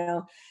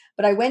idea,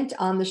 but I went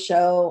on the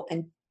show,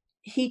 and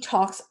he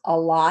talks a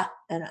lot.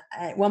 And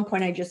at one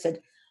point I just said,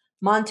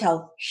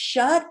 Montel,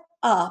 shut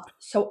up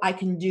so I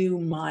can do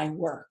my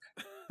work.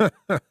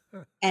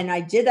 And I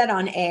did that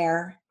on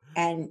air,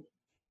 and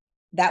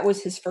that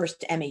was his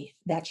first Emmy.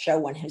 That show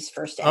won his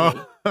first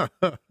Emmy. Oh.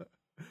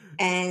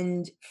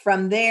 And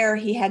from there,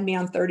 he had me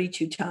on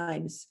 32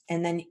 times.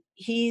 And then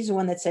he's the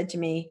one that said to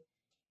me,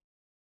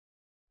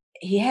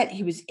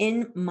 he was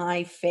in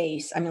my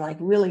face. I mean, like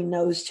really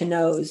nose to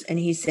nose. And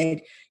he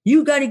said,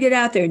 you got to get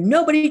out there.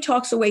 Nobody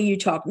talks the way you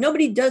talk.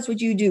 Nobody does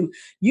what you do.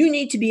 You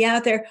need to be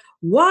out there.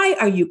 Why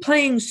are you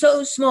playing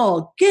so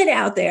small? Get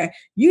out there.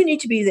 You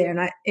need to be there.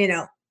 And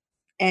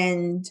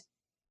and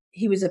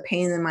he was a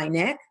pain in my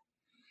neck.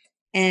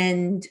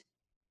 And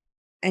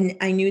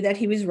I knew that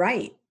he was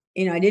right.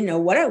 I didn't know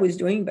what I was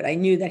doing, but I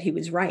knew that he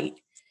was right.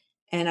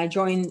 And I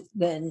joined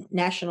the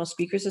National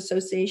Speakers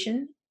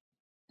Association.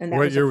 And that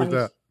What was year was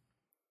that?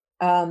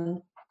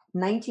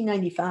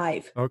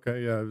 1995.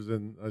 Okay, yeah,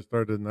 I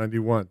started in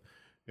 91.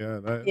 Yeah,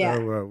 and I Yeah.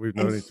 know we've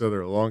known each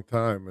other a long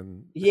time,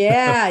 and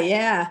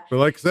Yeah. but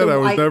like I said, So I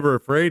was never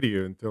afraid of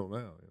you until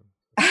now.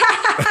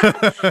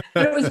 But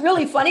it was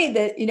really funny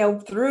that,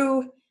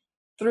 through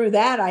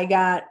that, I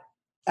got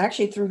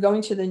actually through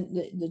going to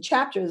the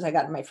chapters, I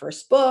got my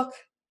first book.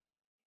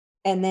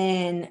 And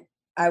then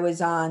I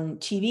was on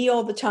TV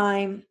all the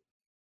time.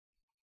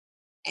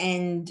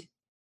 And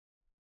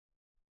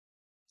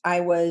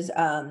I was,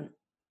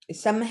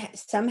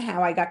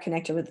 somehow I got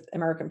connected with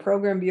American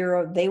Program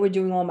Bureau. They were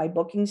doing all my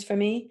bookings for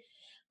me.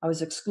 I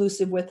was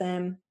exclusive with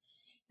them.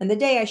 And the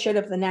day I showed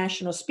up at the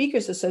National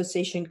Speakers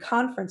Association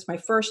conference, my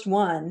first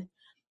one,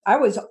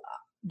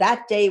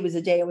 that day was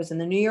the day I was in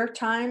the New York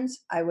Times.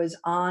 I was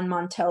on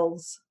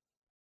Montel's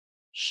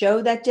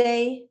show that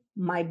day.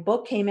 My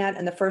book came out,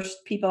 and the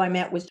first people I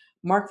met was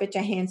Mark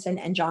Victor Hansen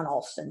and John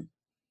Alston.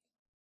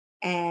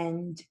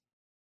 And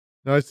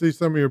now I see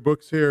some of your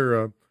books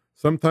here.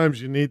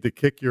 Sometimes you need to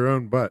kick your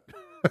own butt.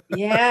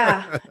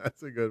 yeah,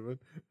 That's a good one.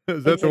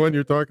 Is that the one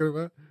you're talking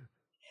about?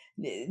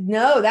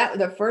 No,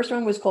 the first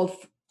one was called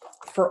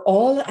For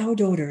All Our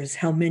Daughters,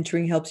 How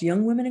Mentoring Helps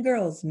Young Women and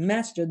Girls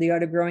Master the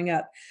Art of Growing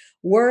Up.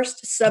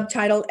 Worst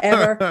subtitle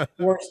ever,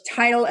 worst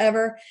title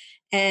ever.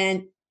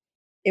 And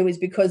it was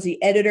because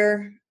the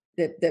editor,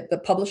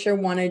 the publisher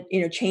wanted,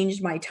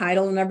 changed my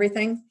title and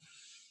everything.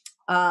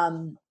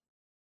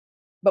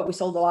 But we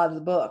sold a lot of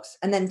the books.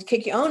 And then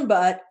Kick Your Own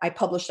Butt, I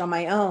published on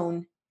my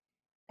own,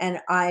 and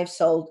I've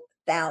sold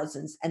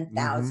thousands and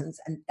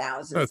thousands and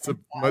thousands. That's and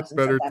a much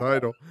better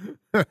title.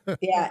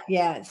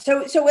 Yeah.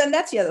 So and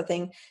that's the other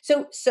thing.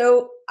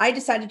 So I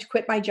decided to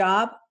quit my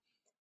job.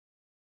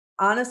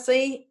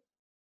 Honestly,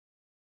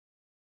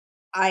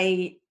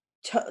 I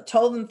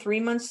told them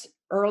 3 months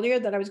earlier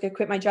that I was going to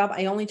quit my job.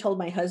 I only told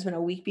my husband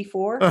a week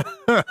before.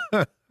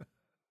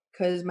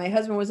 Because my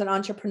husband was an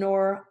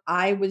entrepreneur.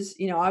 I was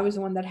the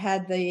one that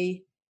had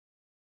the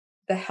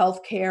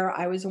health care.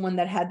 I was the one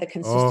that had the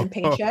consistent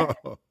paycheck.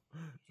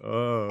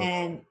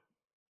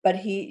 But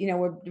he,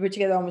 we're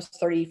together almost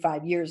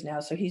 35 years now.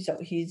 So he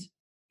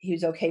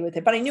was okay with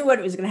it. But I knew what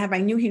it was going to happen.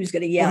 I knew he was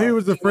going to yell. Well, he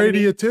was afraid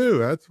of you too.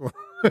 That's why.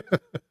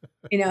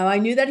 I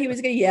knew that he was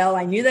going to yell.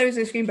 I knew that he was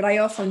going to scream, but I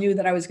also knew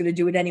that I was going to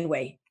do it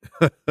anyway.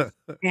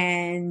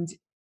 And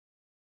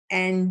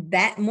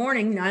that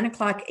morning,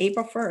 9:00,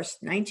 April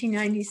 1st,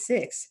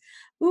 1996.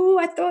 Ooh,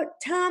 I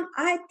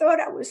thought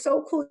I was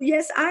so cool.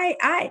 Yes,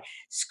 I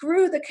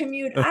screw the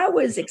commute. I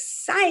was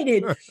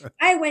excited.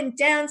 I went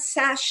down,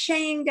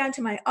 sashaying down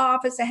to my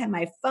office. I had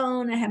my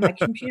phone. I had my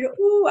computer.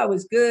 Ooh, I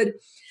was good.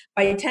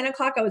 By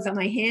 10:00, I was on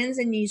my hands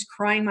and knees,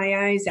 crying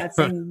my eyes out,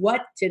 saying,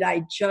 what did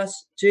I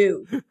just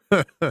do?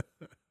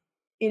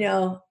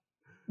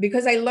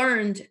 Because I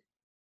learned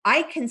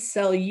I can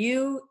sell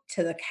you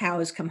till the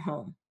cows come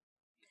home.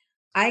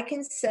 I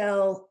can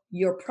sell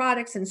your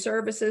products and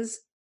services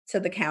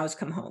till the cows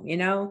come home,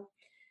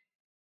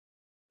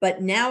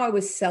 But now I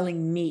was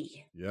selling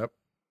me. Yep.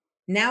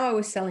 Now I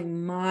was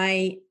selling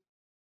my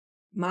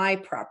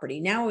property.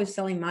 Now I was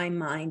selling my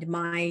mind,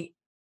 my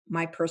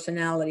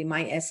personality,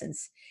 my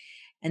essence.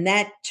 And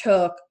that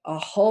took a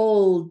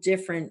whole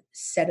different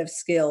set of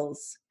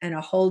skills and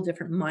a whole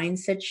different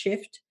mindset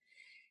shift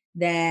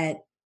that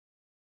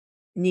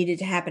needed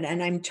to happen.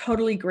 And I'm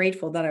totally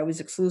grateful that I was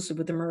exclusive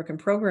with the American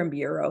Program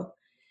Bureau,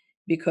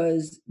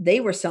 because they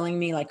were selling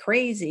me like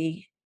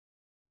crazy.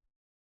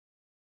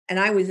 And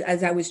I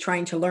was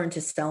trying to learn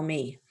to sell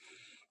me.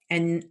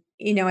 And,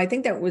 I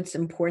think that what's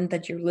important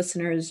that your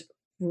listeners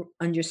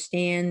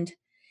understand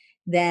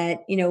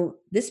that,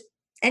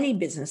 any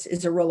business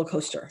is a roller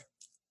coaster.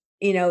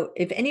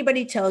 If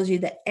anybody tells you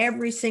that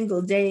every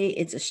single day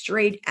it's a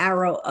straight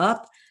arrow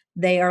up,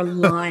 they are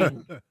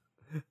lying.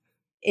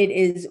 It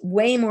is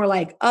way more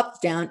like up,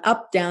 down,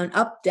 up, down,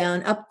 up,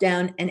 down, up,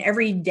 down. And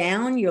every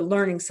down, you're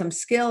learning some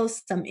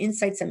skills, some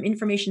insights, some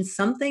information,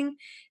 something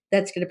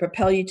that's going to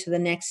propel you to the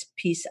next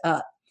piece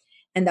up.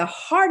 And the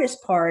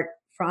hardest part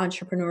for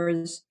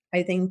entrepreneurs,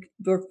 I think,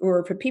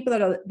 or for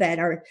people that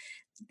are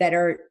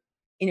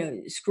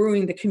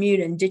screwing the commute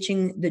and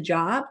ditching the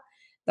job,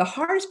 the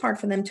hardest part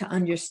for them to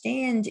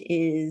understand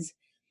is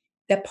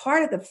that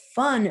part of the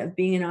fun of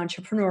being an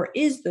entrepreneur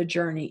is the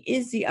journey,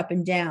 is the up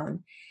and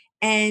down.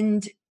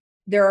 And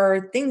there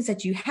are things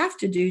that you have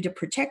to do to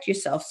protect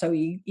yourself. So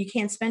you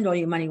can't spend all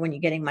your money when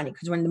you're getting money,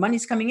 because when the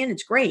money's coming in,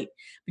 it's great,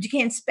 but you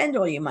can't spend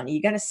all your money.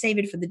 You got to save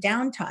it for the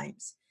down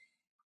times.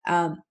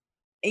 That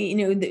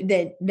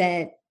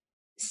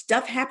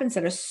stuff happens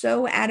that are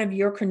so out of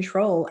your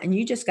control, and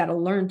you just got to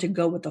learn to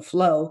go with the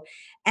flow,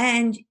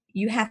 and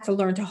you have to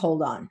learn to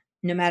hold on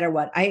no matter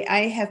what.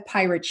 I have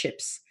pirate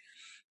ships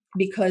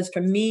because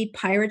for me,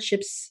 pirate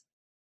ships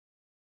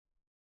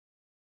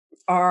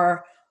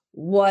are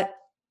what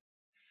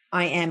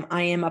I am.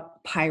 I am a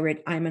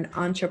pirate. I'm an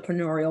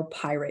entrepreneurial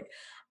pirate.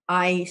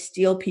 I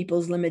steal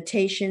people's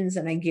limitations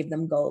and I give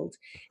them gold.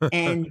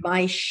 And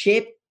my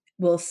ship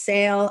will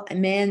sail.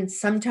 And man,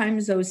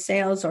 sometimes those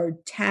sails are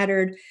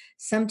tattered.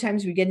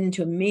 Sometimes we get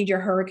into a major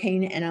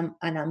hurricane and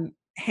I'm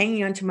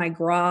hanging onto my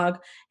grog,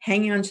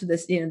 hanging onto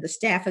this, the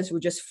staff as we're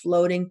just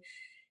floating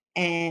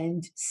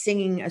and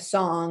singing a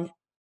song.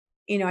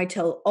 I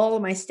tell all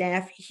of my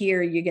staff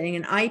here, you're getting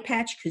an eye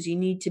patch because you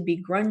need to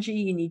be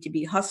grungy, you need to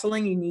be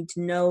hustling, you need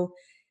to know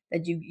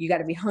that you got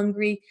to be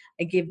hungry.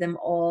 I give them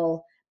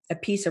all a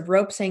piece of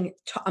rope saying,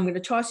 I'm going to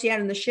toss you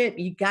out on the ship.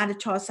 You got to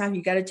toss out,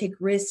 you got to take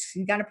risks,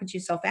 you got to put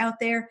yourself out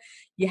there.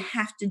 You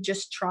have to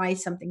just try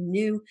something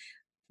new.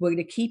 We're going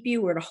to keep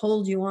you, we're going to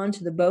hold you on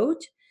to the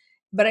boat.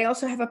 But I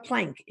also have a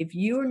plank. If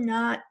you're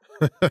not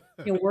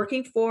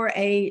working for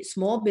a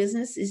small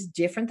business is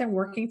different than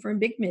working for a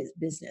big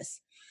business.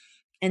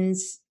 And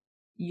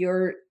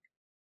your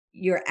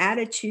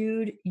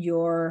attitude,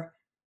 your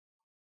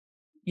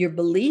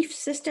belief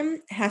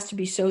system has to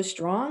be so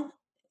strong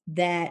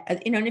that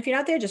and if you're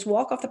not there, just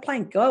walk off the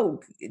plank,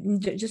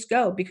 just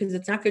go, because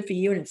it's not good for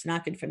you and it's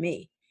not good for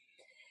me.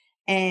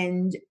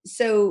 And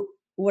so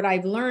what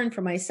I've learned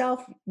for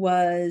myself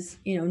was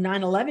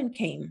 9/11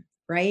 came,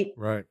 right?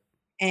 Right.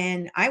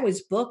 And I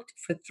was booked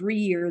for 3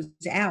 years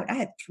out. I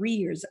had 3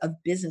 years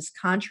of business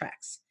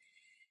contracts.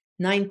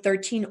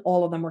 9/13,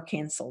 all of them were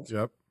canceled.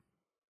 Yep.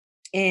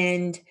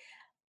 And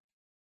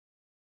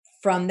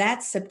from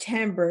that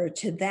September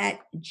to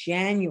that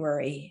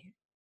January,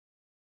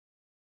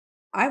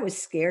 I was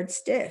scared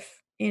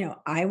stiff.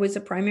 I was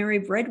a primary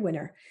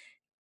breadwinner.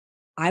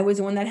 I was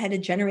the one that had to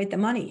generate the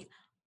money.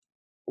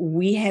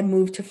 We had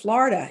moved to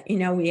Florida.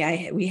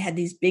 We had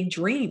these big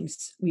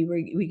dreams.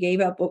 We gave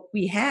up what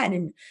we had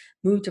and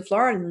moved to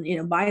Florida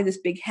and buy this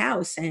big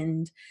house.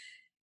 And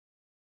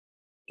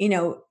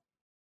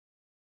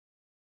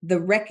the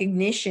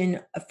recognition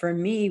for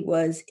me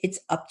was it's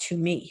up to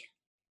me.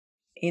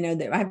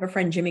 I have a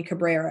friend, Jimmy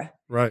Cabrera.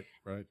 Right.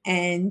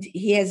 And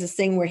he has this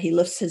thing where he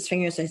lifts his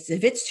finger and says,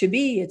 if it's to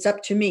be, it's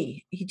up to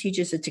me. He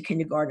teaches it to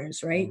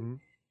kindergartners, right? Mm-hmm.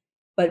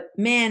 But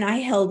man, I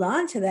held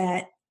on to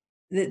that.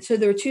 So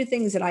there were two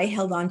things that I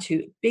held on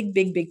to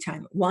big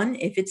time. One,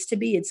 if it's to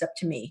be, it's up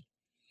to me.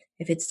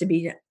 If it's to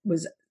be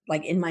was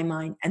like in my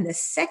mind. And the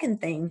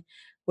second thing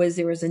was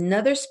there was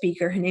another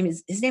speaker.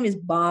 His name is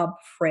Bob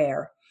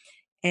Frere.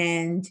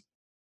 And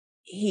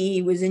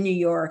he was in New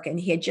York and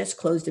he had just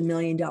closed $1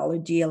 million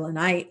deal. And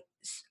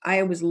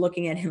I was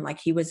looking at him like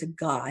he was a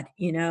god,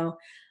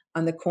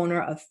 on the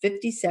corner of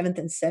 57th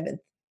and 7th.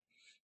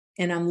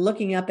 And I'm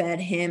looking up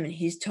at him and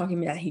he's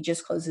talking about he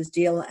just closed his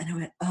deal. And I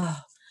went, oh,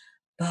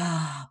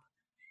 Bob,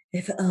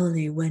 if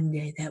only one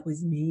day that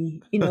was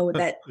me. With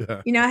that,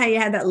 Yeah. how you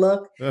had that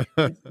look?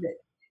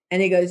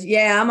 And he goes,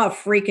 yeah, I'm a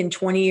freaking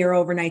 20-year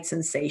overnight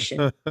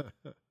sensation.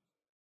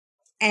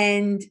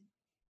 And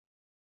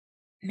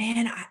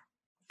man,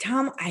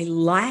 Tom, I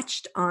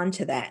latched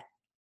onto that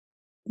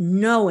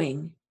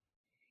knowing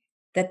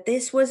that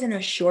this wasn't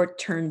a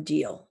short-term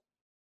deal.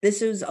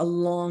 This was a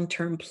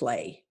long-term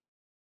play.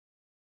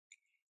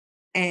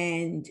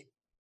 And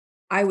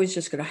I was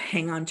just going to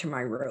hang on to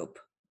my rope.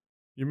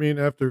 You mean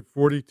after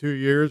 42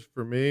 years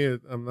for me,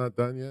 I'm not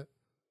done yet?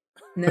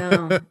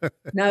 No,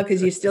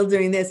 because you're still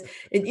doing this.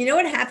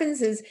 What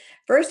happens is,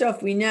 first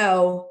off, we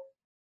know,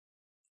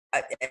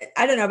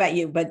 I don't know about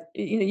you, but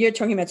you're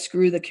talking about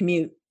screw the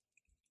commute.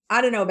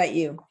 I don't know about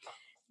you,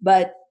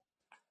 but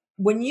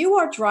when you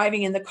are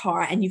driving in the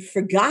car and you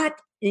forgot,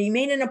 and you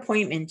made an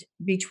appointment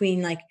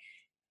between like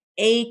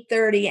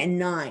 8:30 and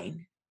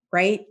 9,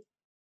 right?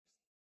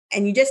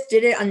 And you just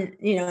did it on,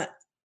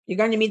 you're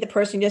going to meet the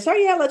person, just, oh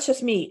yeah, let's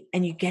just meet.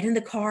 And you get in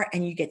the car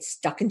and you get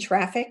stuck in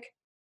traffic.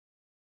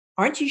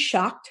 Aren't you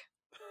shocked?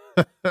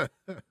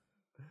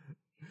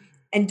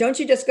 And don't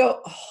you just go,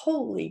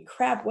 holy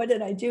crap, what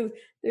did I do?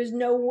 There's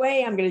no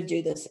way I'm going to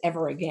do this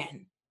ever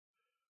again.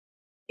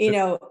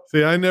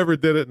 See, I never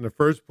did it in the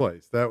first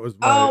place. That was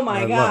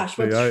my gosh.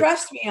 luck. Well,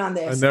 trust me on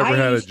this. I never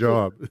had a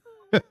job.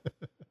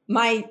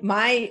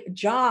 My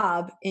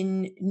job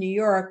in New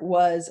York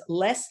was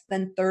less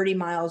than 30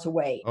 miles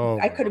away. Oh,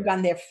 I could have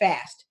gone there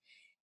fast.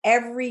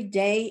 Every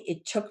day,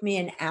 it took me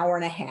an hour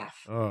and a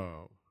half.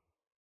 Oh,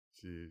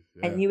 geez.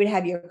 Yeah. And you would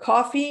have your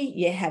coffee,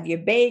 you have your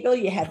bagel,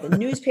 you have the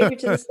newspaper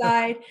to the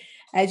side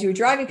as you were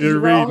driving. You're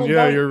reading,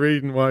 you're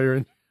reading while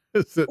you're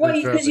well,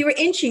 because you were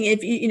inching.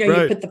 If you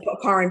put the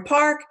car in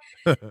park,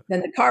 then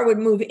the car would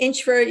move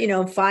inch for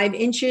 5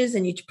 inches,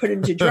 and you put it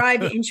into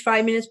drive, inch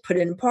 5 minutes, put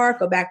it in park,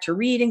 go back to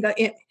read, and go.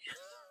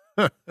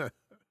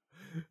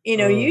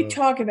 You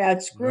talk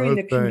about screwing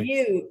the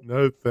commute.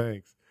 No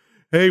thanks.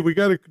 Hey, we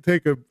got to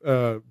take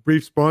a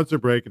brief sponsor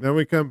break, and then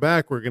we come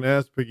back. We're going to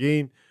ask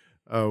Pegine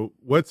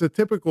what's a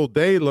typical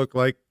day look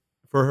like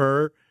for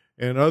her,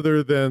 and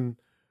other than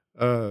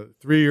 3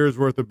 years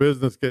worth of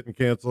business getting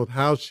canceled,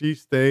 how she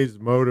stays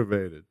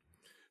motivated.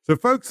 So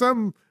folks,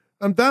 I'm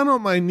down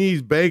on my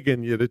knees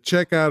begging you to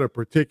check out a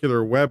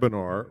particular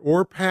webinar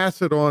or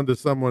pass it on to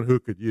someone who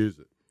could use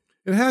it.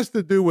 It has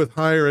to do with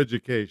higher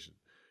education.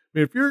 I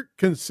mean, if you're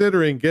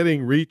considering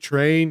getting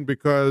retrained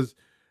because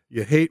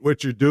you hate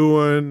what you're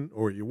doing,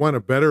 or you want a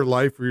better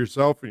life for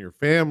yourself and your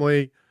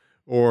family,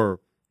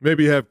 or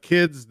maybe you have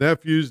kids,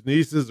 nephews,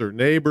 nieces, or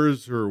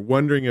neighbors who are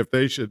wondering if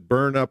they should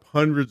burn up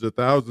hundreds of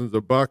thousands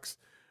of bucks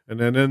and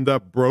then end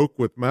up broke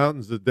with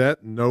mountains of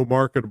debt and no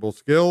marketable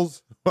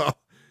skills, well,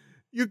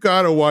 you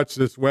got to watch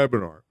this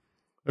webinar.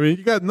 I mean,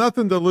 you got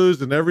nothing to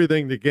lose and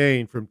everything to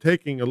gain from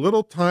taking a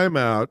little time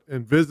out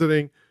and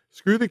visiting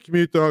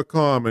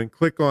screwthecommute.com and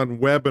click on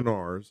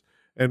webinars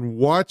and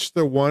watch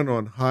the one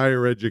on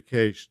higher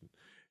education.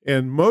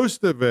 And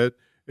most of it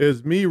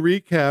is me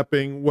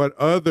recapping what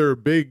other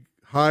big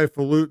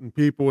highfalutin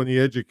people in the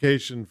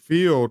education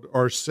field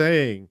are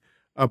saying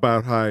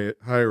about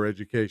higher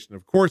education.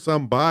 Of course,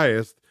 I'm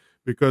biased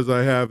because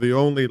I have the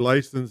only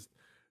licensed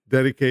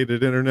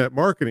dedicated internet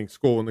marketing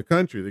school in the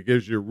country that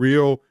gives you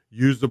real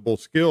usable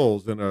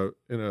skills in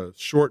a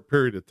short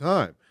period of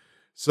time.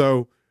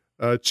 So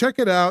check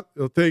it out.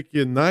 It'll take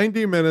you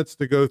 90 minutes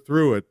to go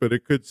through it, but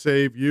it could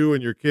save you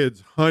and your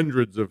kids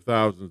hundreds of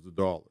thousands of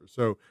dollars.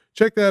 So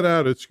check that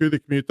out at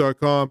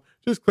screwthecommute.com.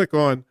 Just click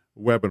on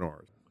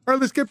webinars. All right,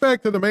 let's get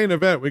back to the main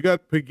event. We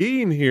got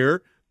Pegine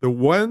here, the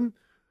one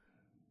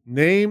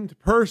named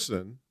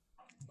person.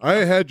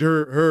 I had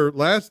her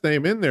last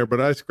name in there,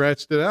 but I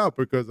scratched it out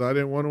because I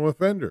didn't want to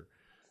offend her.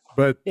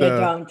 But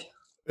Don't.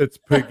 It's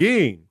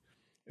Pegine.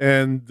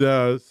 And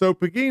so,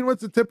 Pegine,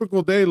 what's a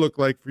typical day look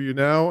like for you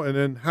now? And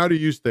then how do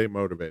you stay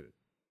motivated?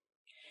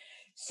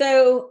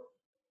 So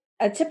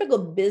a typical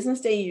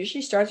business day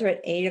usually starts at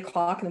 8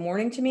 o'clock in the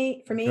morning for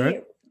me.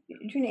 Okay.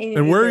 Between 8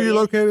 And where are you 8:30.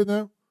 located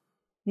now?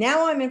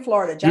 Now I'm in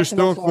Florida. You're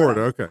still in Jacksonville,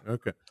 Florida.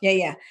 Okay.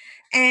 Yeah.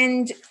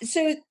 And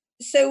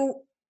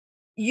so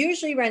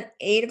usually around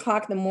 8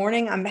 o'clock in the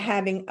morning, I'm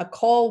having a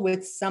call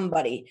with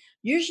somebody,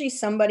 usually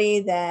somebody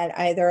that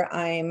either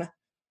I'm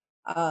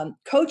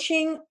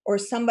coaching or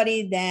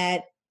somebody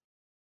that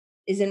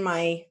is in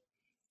my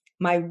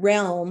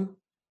realm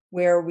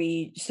where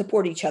we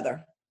support each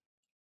other.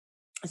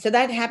 So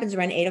that happens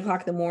around 8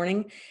 o'clock in the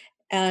morning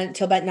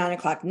until about 9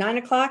 o'clock. 9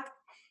 o'clock,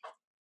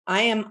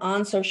 I am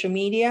on social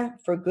media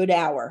for a good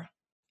hour.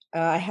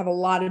 I have a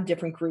lot of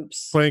different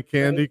groups. Playing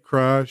Candy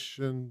Crush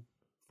and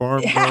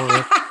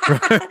Farmville.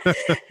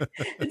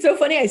 It's so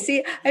funny. I've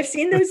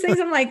seen those things.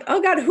 I'm like,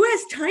 oh God, who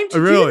has time to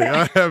do Really?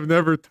 that? I have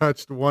never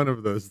touched one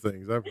of those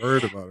things. I've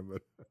heard about them,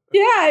 but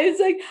Yeah, it's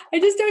like I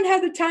just don't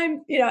have the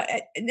time.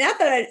 Not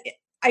that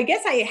I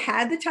guess I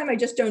had the time. I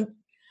just don't.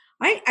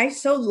 I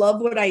so love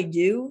what I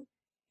do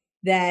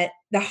that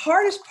the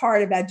hardest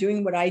part about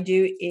doing what I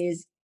do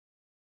is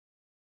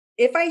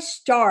if I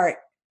start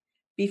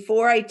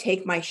before I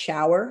take my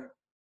shower.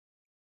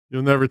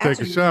 you'll never take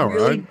That's a shower.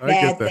 really I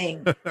get bad that.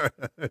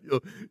 thing.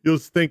 You'll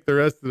stink the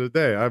rest of the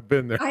day. I've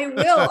been there. I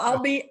will. I'll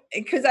be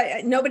because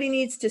nobody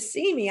needs to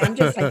see me. I'm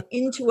just like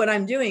into what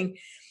I'm doing.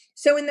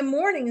 So in the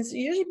mornings,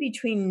 usually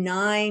between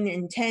 9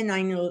 and 10,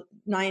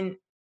 9,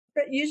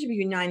 but usually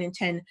between 9 and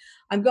 10,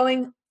 I'm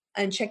going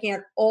and checking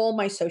out all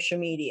my social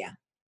media.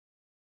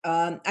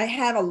 I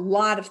have a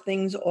lot of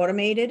things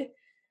automated,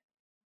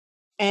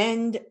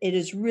 and it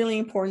is really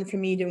important for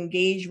me to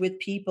engage with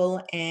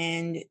people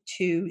and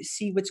to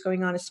see what's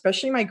going on,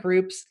 especially my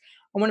groups.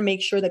 I want to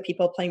make sure that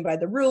people are playing by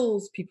the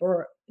rules, people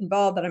are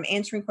involved, that I'm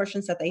answering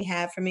questions that they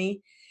have for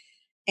me.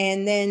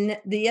 And then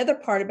the other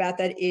part about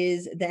that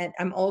is that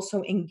I'm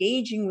also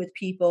engaging with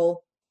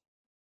people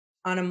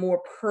on a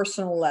more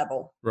personal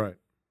level. Right.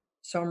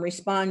 So I'm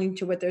responding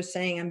to what they're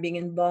saying. I'm being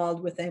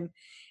involved with them.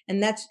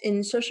 And that's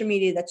in social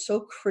media, that's so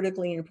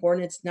critically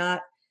important. It's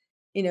not,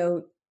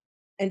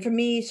 and for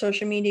me,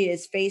 social media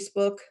is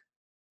Facebook,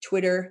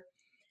 Twitter,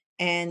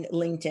 and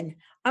LinkedIn.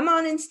 I'm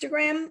on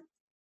Instagram.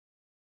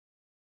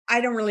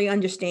 I don't really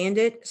understand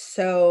it.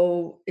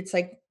 So it's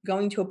like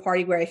going to a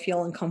party where I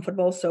feel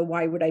uncomfortable. So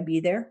why would I be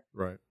there?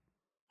 Right.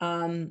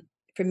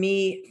 For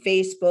me,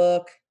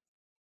 Facebook,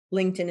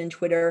 LinkedIn, and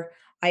Twitter,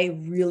 I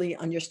really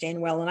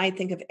understand well. And I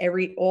think of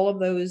all of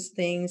those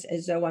things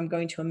as though I'm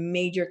going to a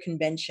major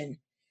convention.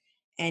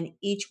 And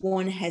each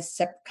one has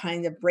separate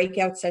kind of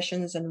breakout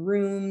sessions and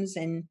rooms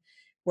and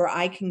where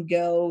I can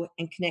go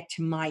and connect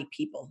to my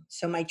people.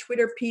 So my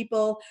Twitter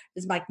people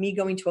is like me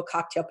going to a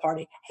cocktail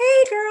party.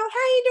 Hey girl, how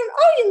you doing?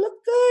 Oh, you look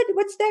good.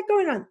 What's that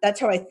going on? That's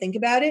how I think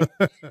about it.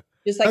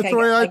 Just like That's the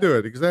way I do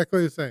it.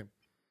 Exactly the same.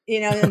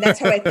 And that's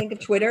how I think of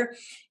Twitter.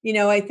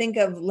 I think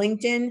of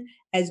LinkedIn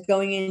as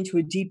going into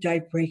a deep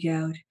dive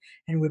breakout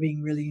and we're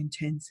being really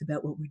intense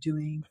about what we're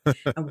doing and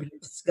we're going to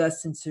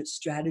discuss and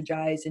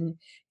strategize. And,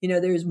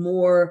 there's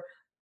more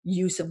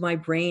use of my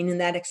brain in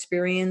that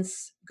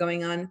experience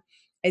going on.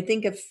 I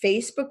think of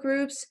Facebook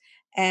groups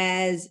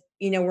as,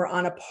 we're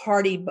on a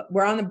party, but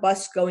we're on a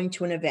bus going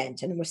to an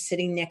event and we're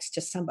sitting next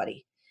to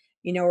somebody.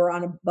 We're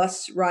on a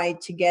bus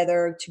ride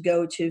together to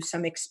go to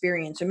some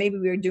experience, or maybe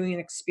we're doing an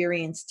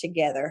experience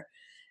together.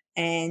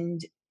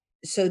 And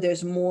so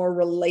there's more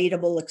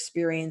relatable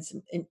experience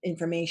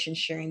information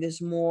sharing.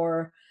 There's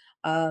more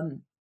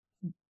um,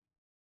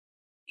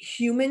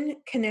 human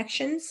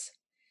connections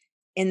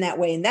in that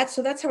way. And that's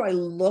how I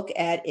look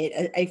at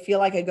it. I feel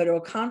like I go to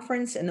a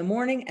conference in the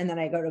morning and then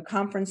I go to a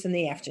conference in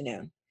the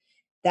afternoon.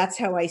 That's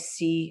how I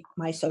see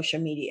my social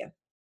media.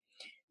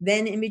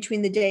 Then in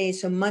between the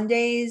days, so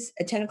Mondays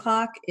at 10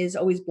 o'clock is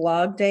always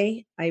blog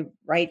day. I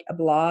write a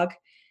blog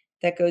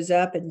that goes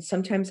up, and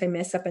sometimes I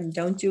mess up and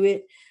don't do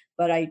it,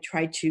 but I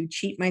try to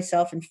cheat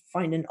myself and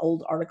find an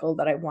old article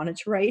that I wanted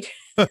to write.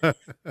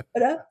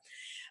 Put up.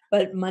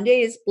 But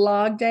Monday is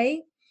blog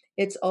day.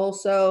 It's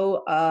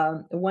also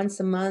once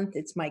a month.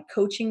 It's my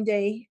coaching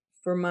day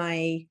for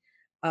my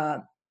uh,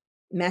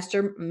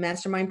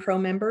 mastermind pro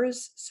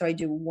members. So I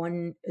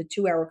do a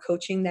 2 hour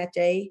coaching that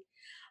day.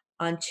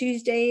 On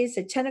Tuesdays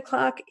at 10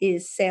 o'clock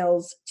is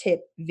sales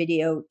tip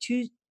video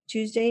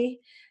Tuesday.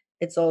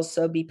 It's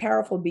also Be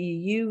Powerful, Be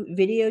You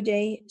video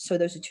day. So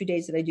those are 2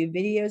 days that I do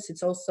videos.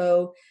 It's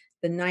also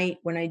the night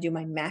when I do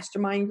my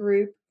mastermind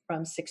group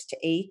from 6 to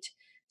 8.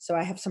 So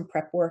I have some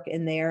prep work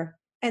in there.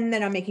 And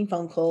then I'm making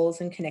phone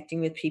calls and connecting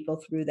with people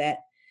through that.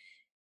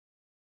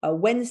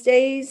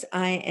 Wednesdays,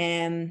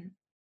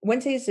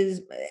 Wednesdays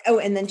is,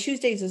 and then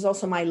Tuesdays is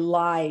also my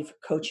live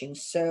coaching.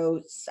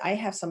 So I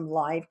have some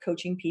live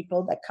coaching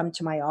people that come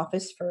to my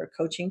office for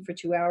coaching for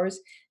 2 hours.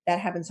 That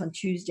happens on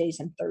Tuesdays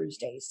and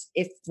Thursdays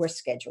if we're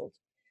scheduled.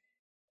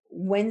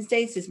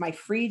 Wednesdays is my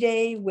free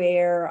day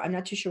where I'm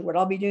not too sure what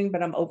I'll be doing,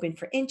 but I'm open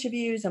for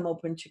interviews. I'm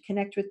open to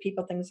connect with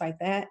people, things like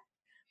that.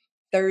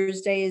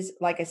 Thursdays,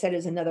 like I said,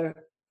 is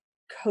another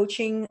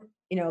coaching,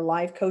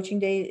 live coaching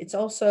day. It's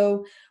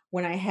also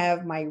when I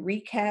have my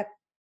recap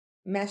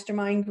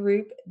mastermind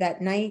group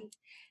that night.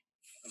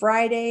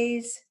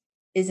 Fridays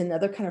is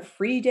another kind of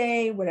free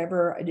day,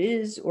 whatever it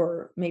is,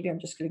 or maybe I'm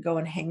just going to go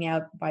and hang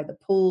out by the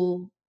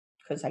pool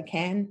because I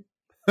can.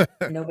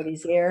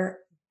 Nobody's there.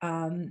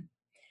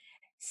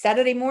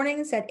 Saturday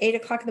mornings at 8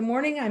 o'clock in the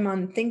morning, I'm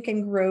on Think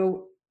and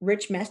Grow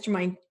Rich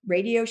Mastermind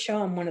radio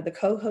show. I'm one of the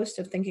co-hosts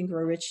of Think and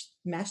Grow Rich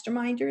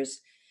Masterminders,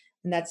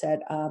 and that's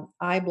at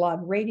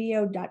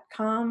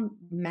iblogradio.com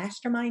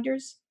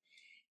masterminders.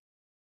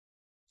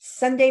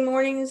 Sunday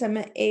mornings, I'm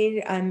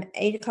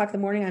 8 o'clock in the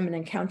morning. I'm an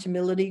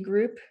accountability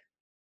group.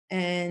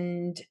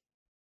 And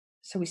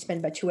so we spend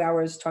about 2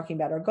 hours talking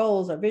about our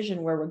goals, our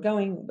vision, where we're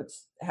going,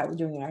 how we're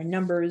doing our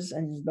numbers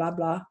and blah,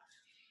 blah.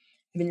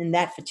 I've been in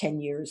that for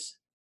 10 years.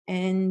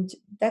 And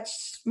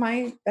that's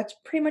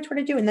pretty much what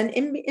I do. And then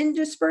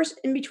interspersed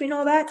in between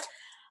all that,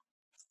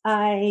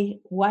 I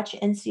watch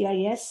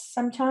NCIS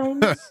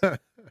sometimes.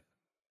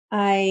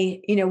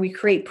 We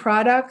create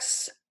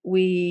products.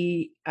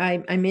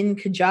 I'm in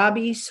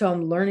Kajabi, so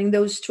I'm learning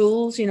those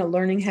tools,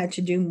 learning how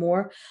to do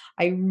more.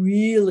 I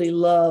really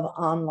love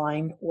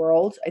online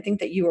world. I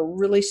think that you were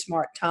really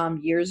smart, Tom,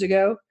 years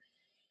ago.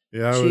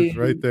 Yeah, I was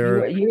right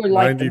there. You were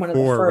like one of the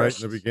 94, right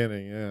first. in the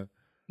beginning. Yeah.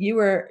 You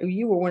were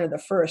one of the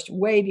first,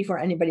 way before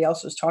anybody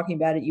else was talking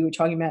about it. You were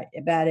talking about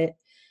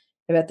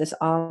this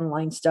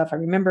online stuff. I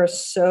remember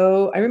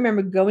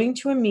going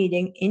to a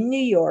meeting in New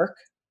York,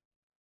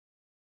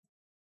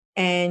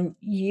 and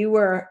you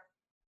were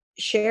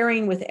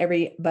sharing with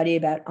everybody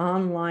about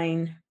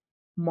online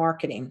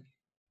marketing.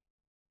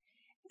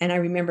 And I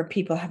remember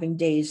people having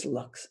dazed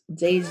looks.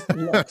 Like,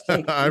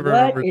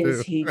 what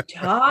is he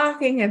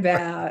talking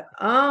about?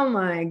 Oh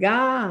my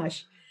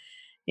gosh.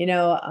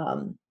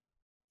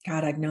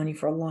 God, I've known you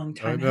for a long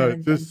time. I know,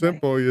 it's just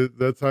simple.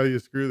 That's how you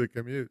screw the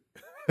commute.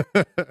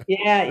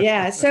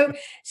 Yeah. So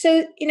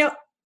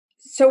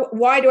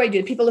why do I do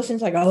it? People listen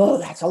to like, oh,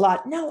 that's a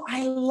lot. No,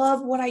 I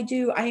love what I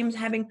do. I am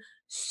having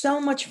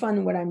so much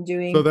fun what I'm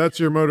doing. So that's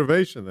your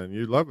motivation then.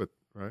 You love it,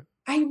 right?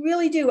 I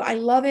really do. I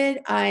love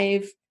it.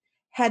 I've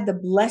had the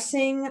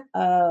blessing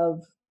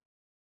of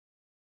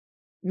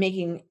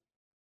making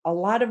a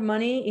lot of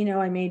money.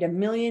 I made $1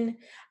 million.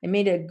 I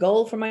made a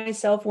goal for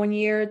myself one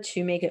year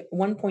to make it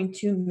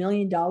 $1.2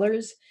 million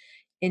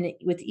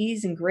with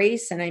ease and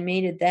grace. And I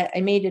made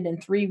it in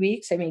 3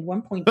 weeks. I made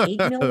 1.8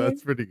 million.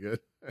 That's pretty good.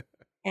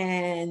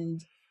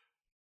 And,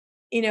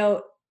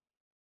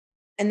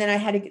 and then I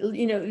had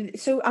to,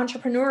 so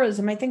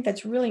entrepreneurism, I think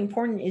that's really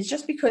important, is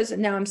just because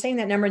now I'm saying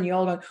that number and you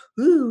all go,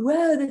 ooh,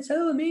 wow, that's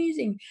so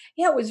amazing.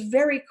 Yeah, it was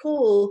very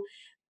cool.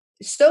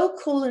 So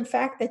cool, in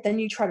fact, that then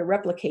you try to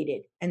replicate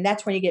it. And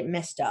that's when you get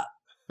messed up.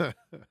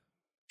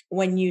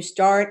 When you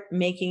start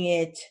making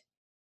it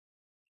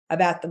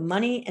about the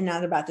money and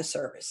not about the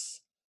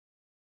service.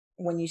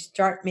 When you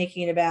start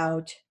making it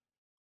about,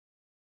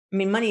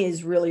 money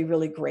is really,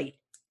 really great.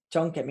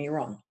 Don't get me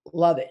wrong.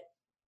 Love it.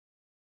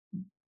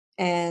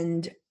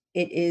 And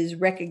it is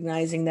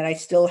recognizing that I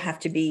still have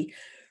to be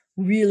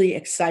really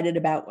excited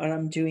about what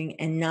I'm doing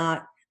and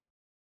not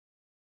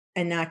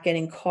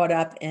getting caught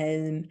up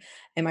in,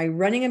 am I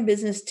running a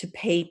business to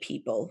pay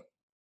people?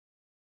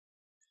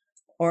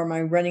 Or am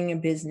I running a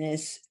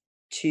business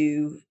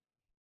to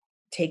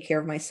take care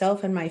of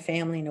myself and my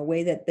family in a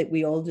way that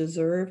we all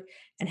deserve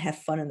and have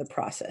fun in the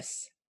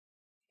process?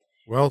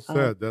 Well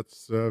said.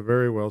 That's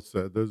very well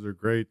said. Those are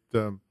great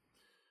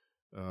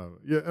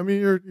Yeah, I mean,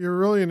 you're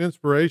really an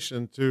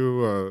inspiration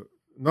to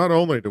not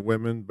only to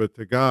women but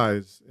to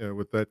guys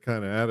with that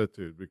kind of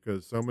attitude,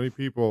 because so many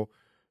people,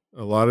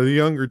 a lot of the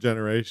younger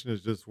generation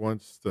is just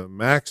wants the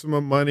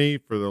maximum money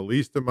for the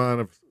least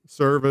amount of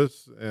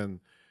service, and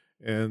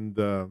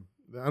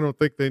I don't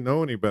think they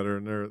know any better,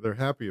 and they're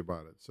happy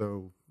about it.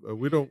 So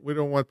we don't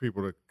want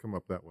people to come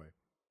up that way.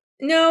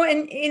 No,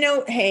 and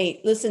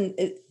hey, listen,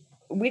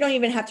 we don't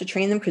even have to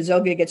train them because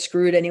they'll get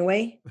screwed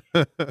anyway.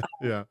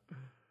 Yeah,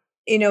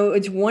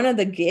 It's one of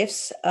the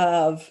gifts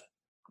of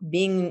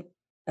being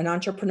an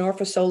entrepreneur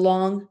for so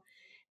long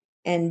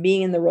and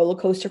being in the roller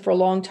coaster for a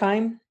long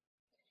time.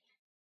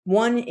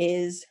 One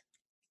is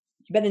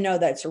you better know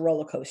that it's a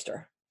roller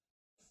coaster,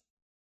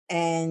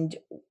 and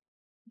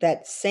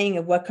that saying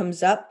of what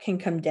comes up can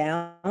come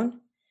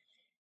down.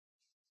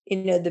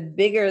 The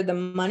bigger the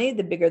money,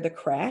 the bigger the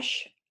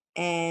crash.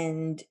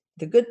 And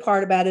the good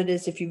part about it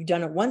is if you've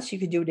done it once, you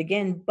could do it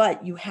again,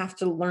 but you have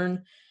to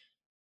learn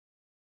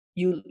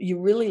you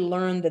really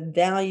learn the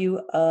value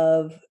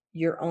of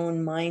your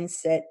own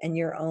mindset and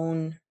your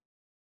own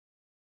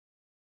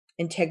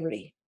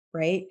integrity,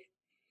 right?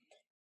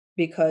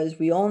 Because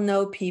we all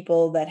know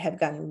people that have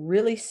gotten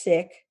really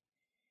sick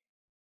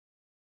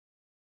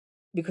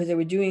because they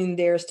were doing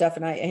their stuff,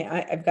 and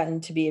I've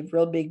gotten to be a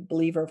real big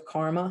believer of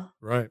karma,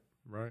 right,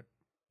 right.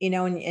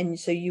 and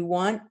so you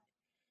want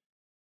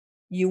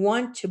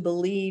to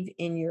believe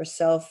in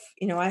yourself.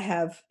 I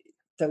have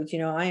those,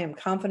 I am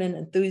confident,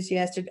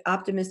 enthusiastic,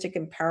 optimistic,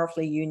 and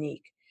powerfully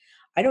unique.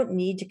 I don't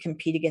need to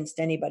compete against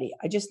anybody.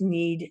 I just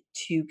need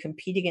to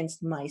compete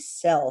against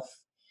myself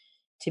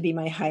to be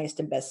my highest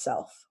and best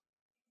self.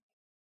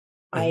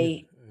 And you,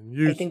 I and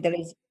I you think that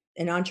as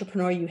an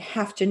entrepreneur, you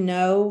have to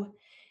know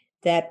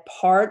that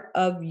part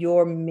of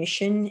your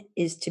mission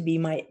is to be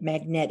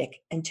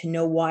magnetic and to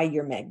know why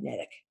you're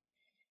magnetic,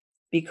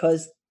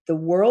 because the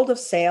world of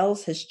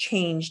sales has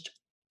changed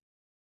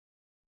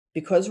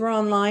because we're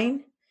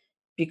online,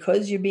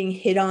 because you're being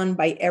hit on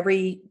by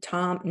every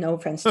Tom, no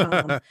offense,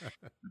 Tom,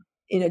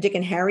 Dick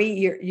and Harry.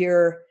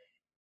 You're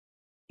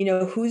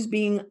who's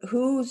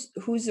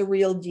the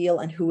real deal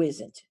and who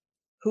isn't,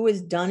 who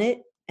has done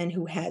it and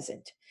who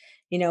hasn't.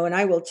 And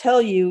I will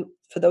tell you,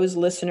 for those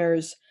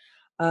listeners,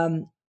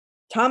 um,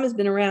 Tom has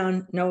been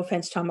around, no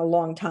offense, Tom, a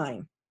long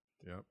time.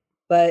 Yep.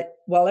 But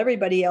while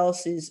everybody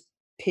else is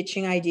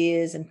pitching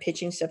ideas and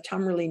pitching stuff,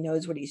 Tom really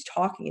knows what he's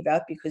talking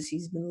about because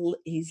he's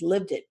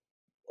lived it,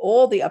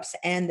 all the ups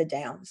and the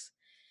downs,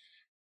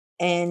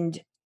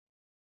 and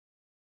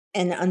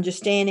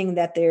understanding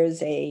that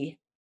there's a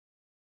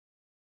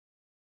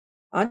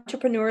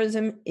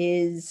entrepreneurism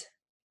is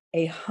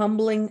a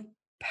humbling,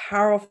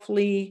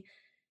 powerfully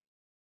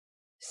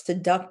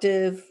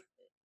seductive,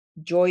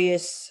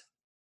 joyous,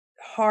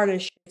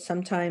 hardish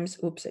sometimes.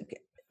 Oops,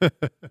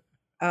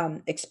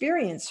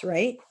 experience,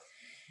 right?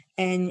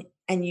 And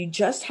you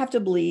just have to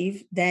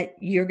believe that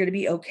you're going to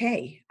be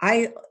okay.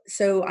 I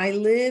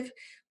live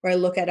where I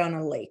look at on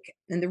a lake,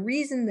 and the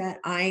reason that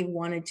I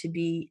wanted to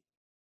be,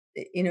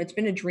 it's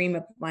been a dream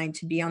of mine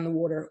to be on the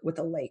water with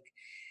a lake,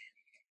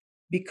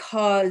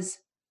 because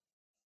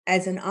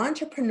as an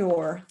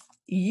entrepreneur,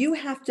 you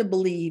have to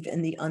believe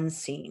in the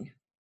unseen.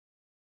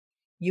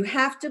 You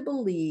have to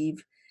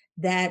believe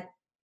that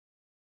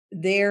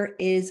there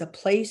is a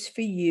place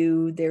for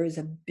you, there is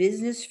a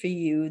business for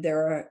you,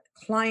 there are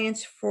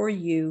clients for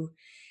you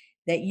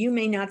that you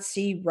may not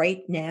see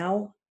right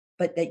now,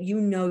 but that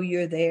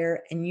you're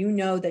there, and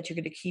that you're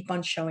going to keep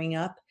on showing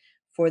up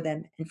for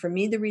them. And for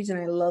me, the reason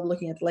I love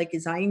looking at the lake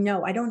is I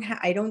know I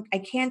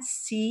can't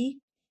see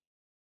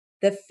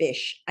the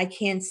fish. I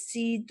can't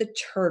see the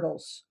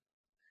turtles.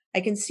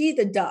 I can see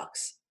the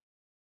ducks,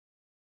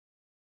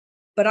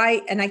 but I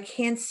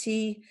can't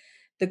see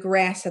the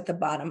grass at the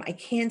bottom. I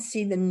can't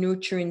see the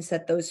nutrients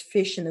that those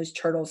fish and those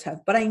turtles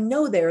have, but I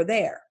know they're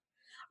there.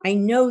 I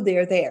know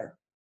they're there.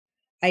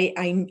 I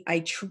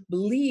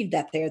believe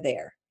that they're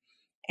there.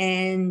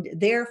 And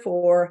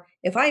therefore,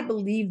 if I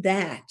believe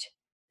that,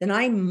 then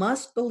I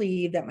must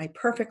believe that my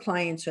perfect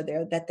clients are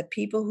there, that the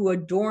people who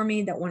adore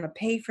me, that want to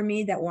pay for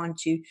me, that want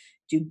to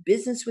do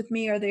business with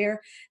me are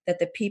there, that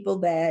the people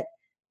that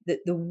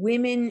the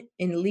women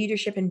in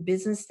leadership and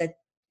business that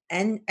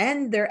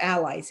and their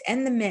allies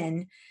and the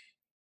men,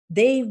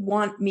 they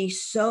want me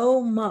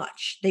so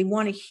much. They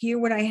want to hear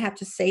what I have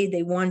to say.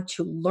 They want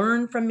to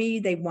learn from me.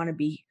 They want to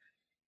be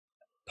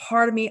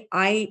part of me.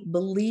 I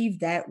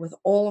believe that with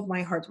all of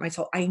my heart, my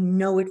soul. I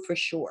know it for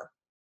sure.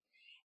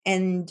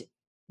 And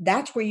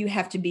that's where you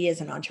have to be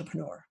as an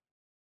entrepreneur.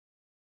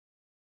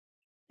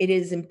 It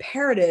is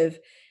imperative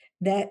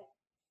that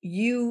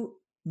you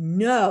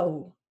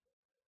know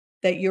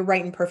that your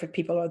right and perfect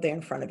people are there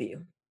in front of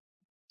you.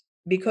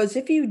 Because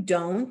if you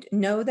don't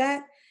know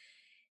that,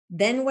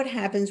 then what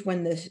happens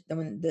when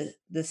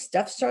the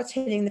stuff starts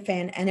hitting the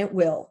fan, and it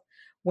will,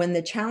 when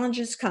the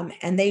challenges come,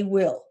 and they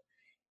will,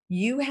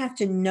 you have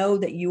to know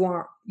that you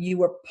are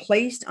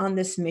placed on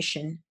this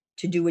mission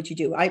to do what you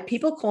do.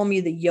 People call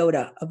me the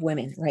Yoda of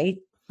women, right?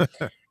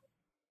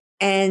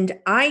 And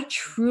I You're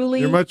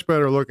truly, much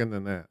better looking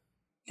than that.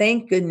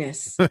 Thank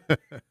goodness.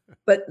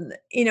 But,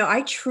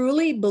 I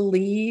truly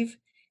believe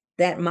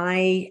that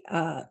my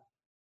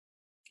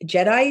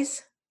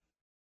Jedis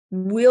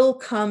will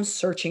come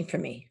searching for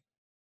me.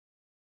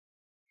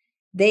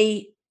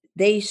 They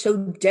so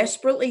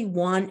desperately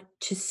want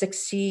to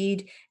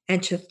succeed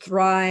and to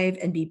thrive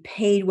and be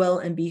paid well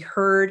and be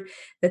heard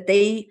that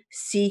they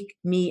seek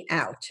me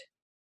out.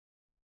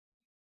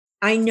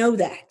 I know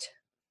that.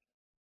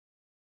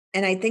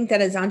 And I think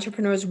that as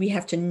entrepreneurs, we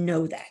have to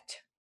know that.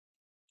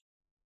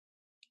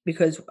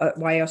 Because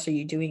why else are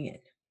you doing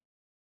it?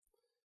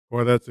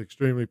 Well, that's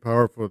extremely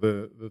powerful.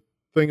 The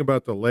thing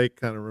about the lake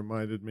kind of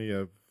reminded me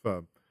of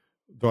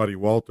Dottie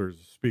Walters'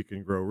 Speak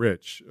and Grow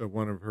Rich.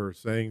 One of her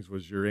sayings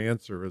was, "Your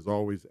answer is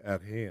always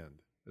at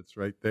hand. It's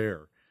right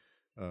there.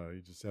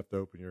 You just have to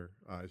open your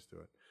eyes to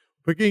it."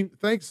 Pegine,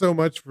 thanks so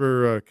much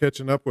for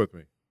catching up with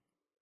me.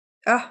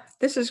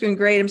 This has been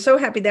great. I'm so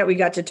happy that we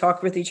got to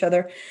talk with each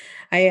other.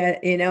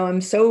 I'm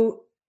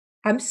so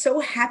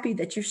happy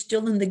that you're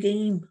still in the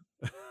game.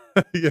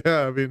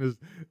 Yeah, I mean,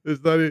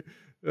 there's no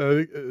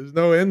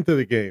end to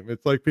the game.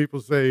 It's like people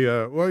say,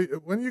 "Well,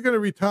 when are you going to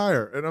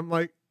retire?" And I'm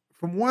like,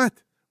 "From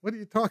what? What are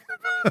you talking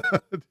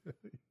about?"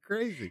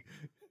 Crazy.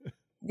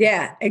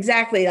 Yeah,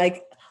 exactly.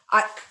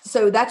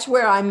 So that's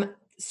where I'm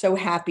so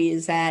happy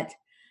is that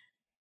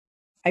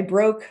I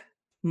broke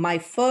my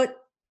foot,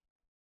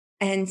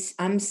 and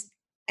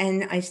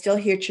I still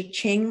hear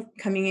cha-ching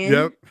coming in.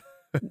 Yep.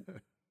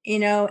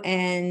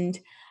 And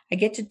I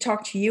get to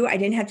talk to you. I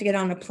didn't have to get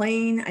on a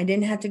plane. I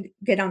didn't have to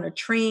get on a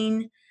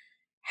train.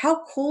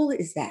 How cool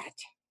is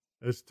that?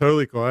 It's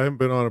totally cool. I haven't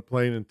been on a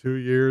plane in 2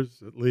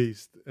 years at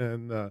least,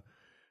 and I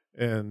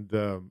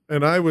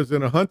was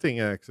in a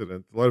hunting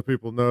accident. A lot of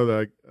people know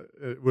that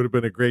it would have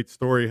been a great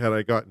story had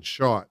I gotten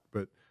shot,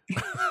 but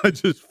I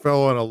just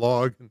fell on a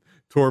log and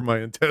tore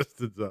my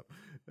intestines up,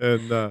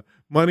 and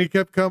money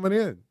kept coming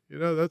in.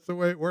 That's the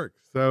way it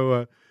works.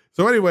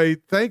 So anyway,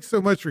 thanks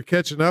so much for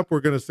catching up. We're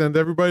going to send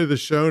everybody the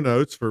show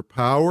notes for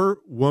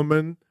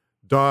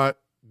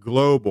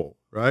powerwoman.global,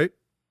 right?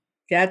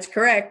 That's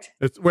correct.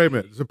 Wait a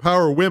minute. It's a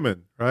Power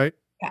Women, right?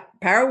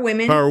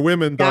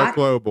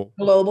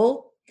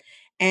 Powerwomen.global.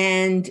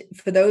 And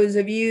for those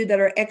of you that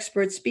are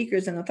expert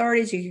speakers and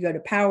authorities, you can go to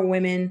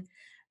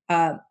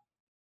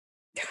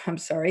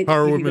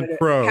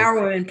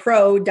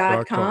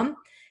powerwomenpro.com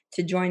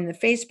to join the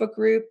Facebook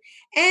group.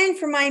 And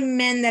for my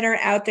men that are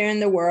out there in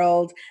the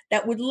world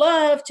that would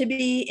love to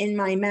be in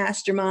my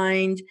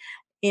mastermind,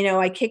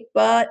 I kick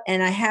butt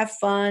and I have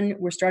fun.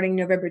 We're starting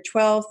November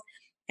 12th.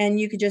 And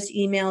you could just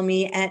email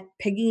me at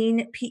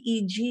Pegine,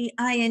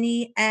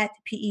 Pegine at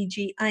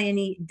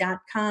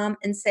Pegine.com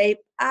and say,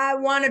 "I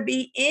want to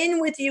be in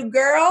with you,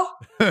 girl."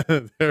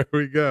 There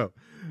we go.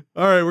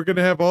 All right. We're going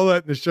to have all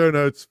that in the show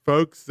notes,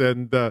 folks.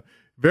 And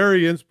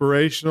very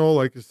inspirational,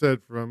 like I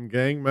said, from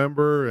gang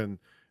member and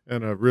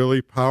a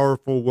really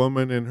powerful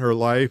woman in her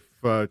life,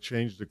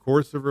 changed the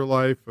course of her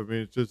life. I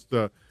mean, it's just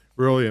a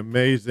really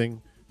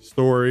amazing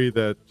story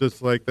that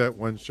just like that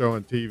one show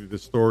on TV, the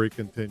story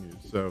continues.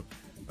 So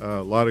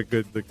a lot of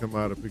good to come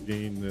out of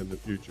Pegine in the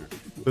future.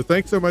 So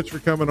thanks so much for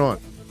coming on.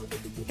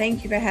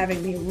 Thank you for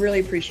having me.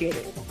 Really appreciate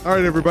it. All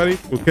right, everybody.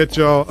 We'll catch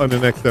y'all on the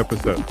next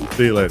episode.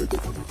 See you later.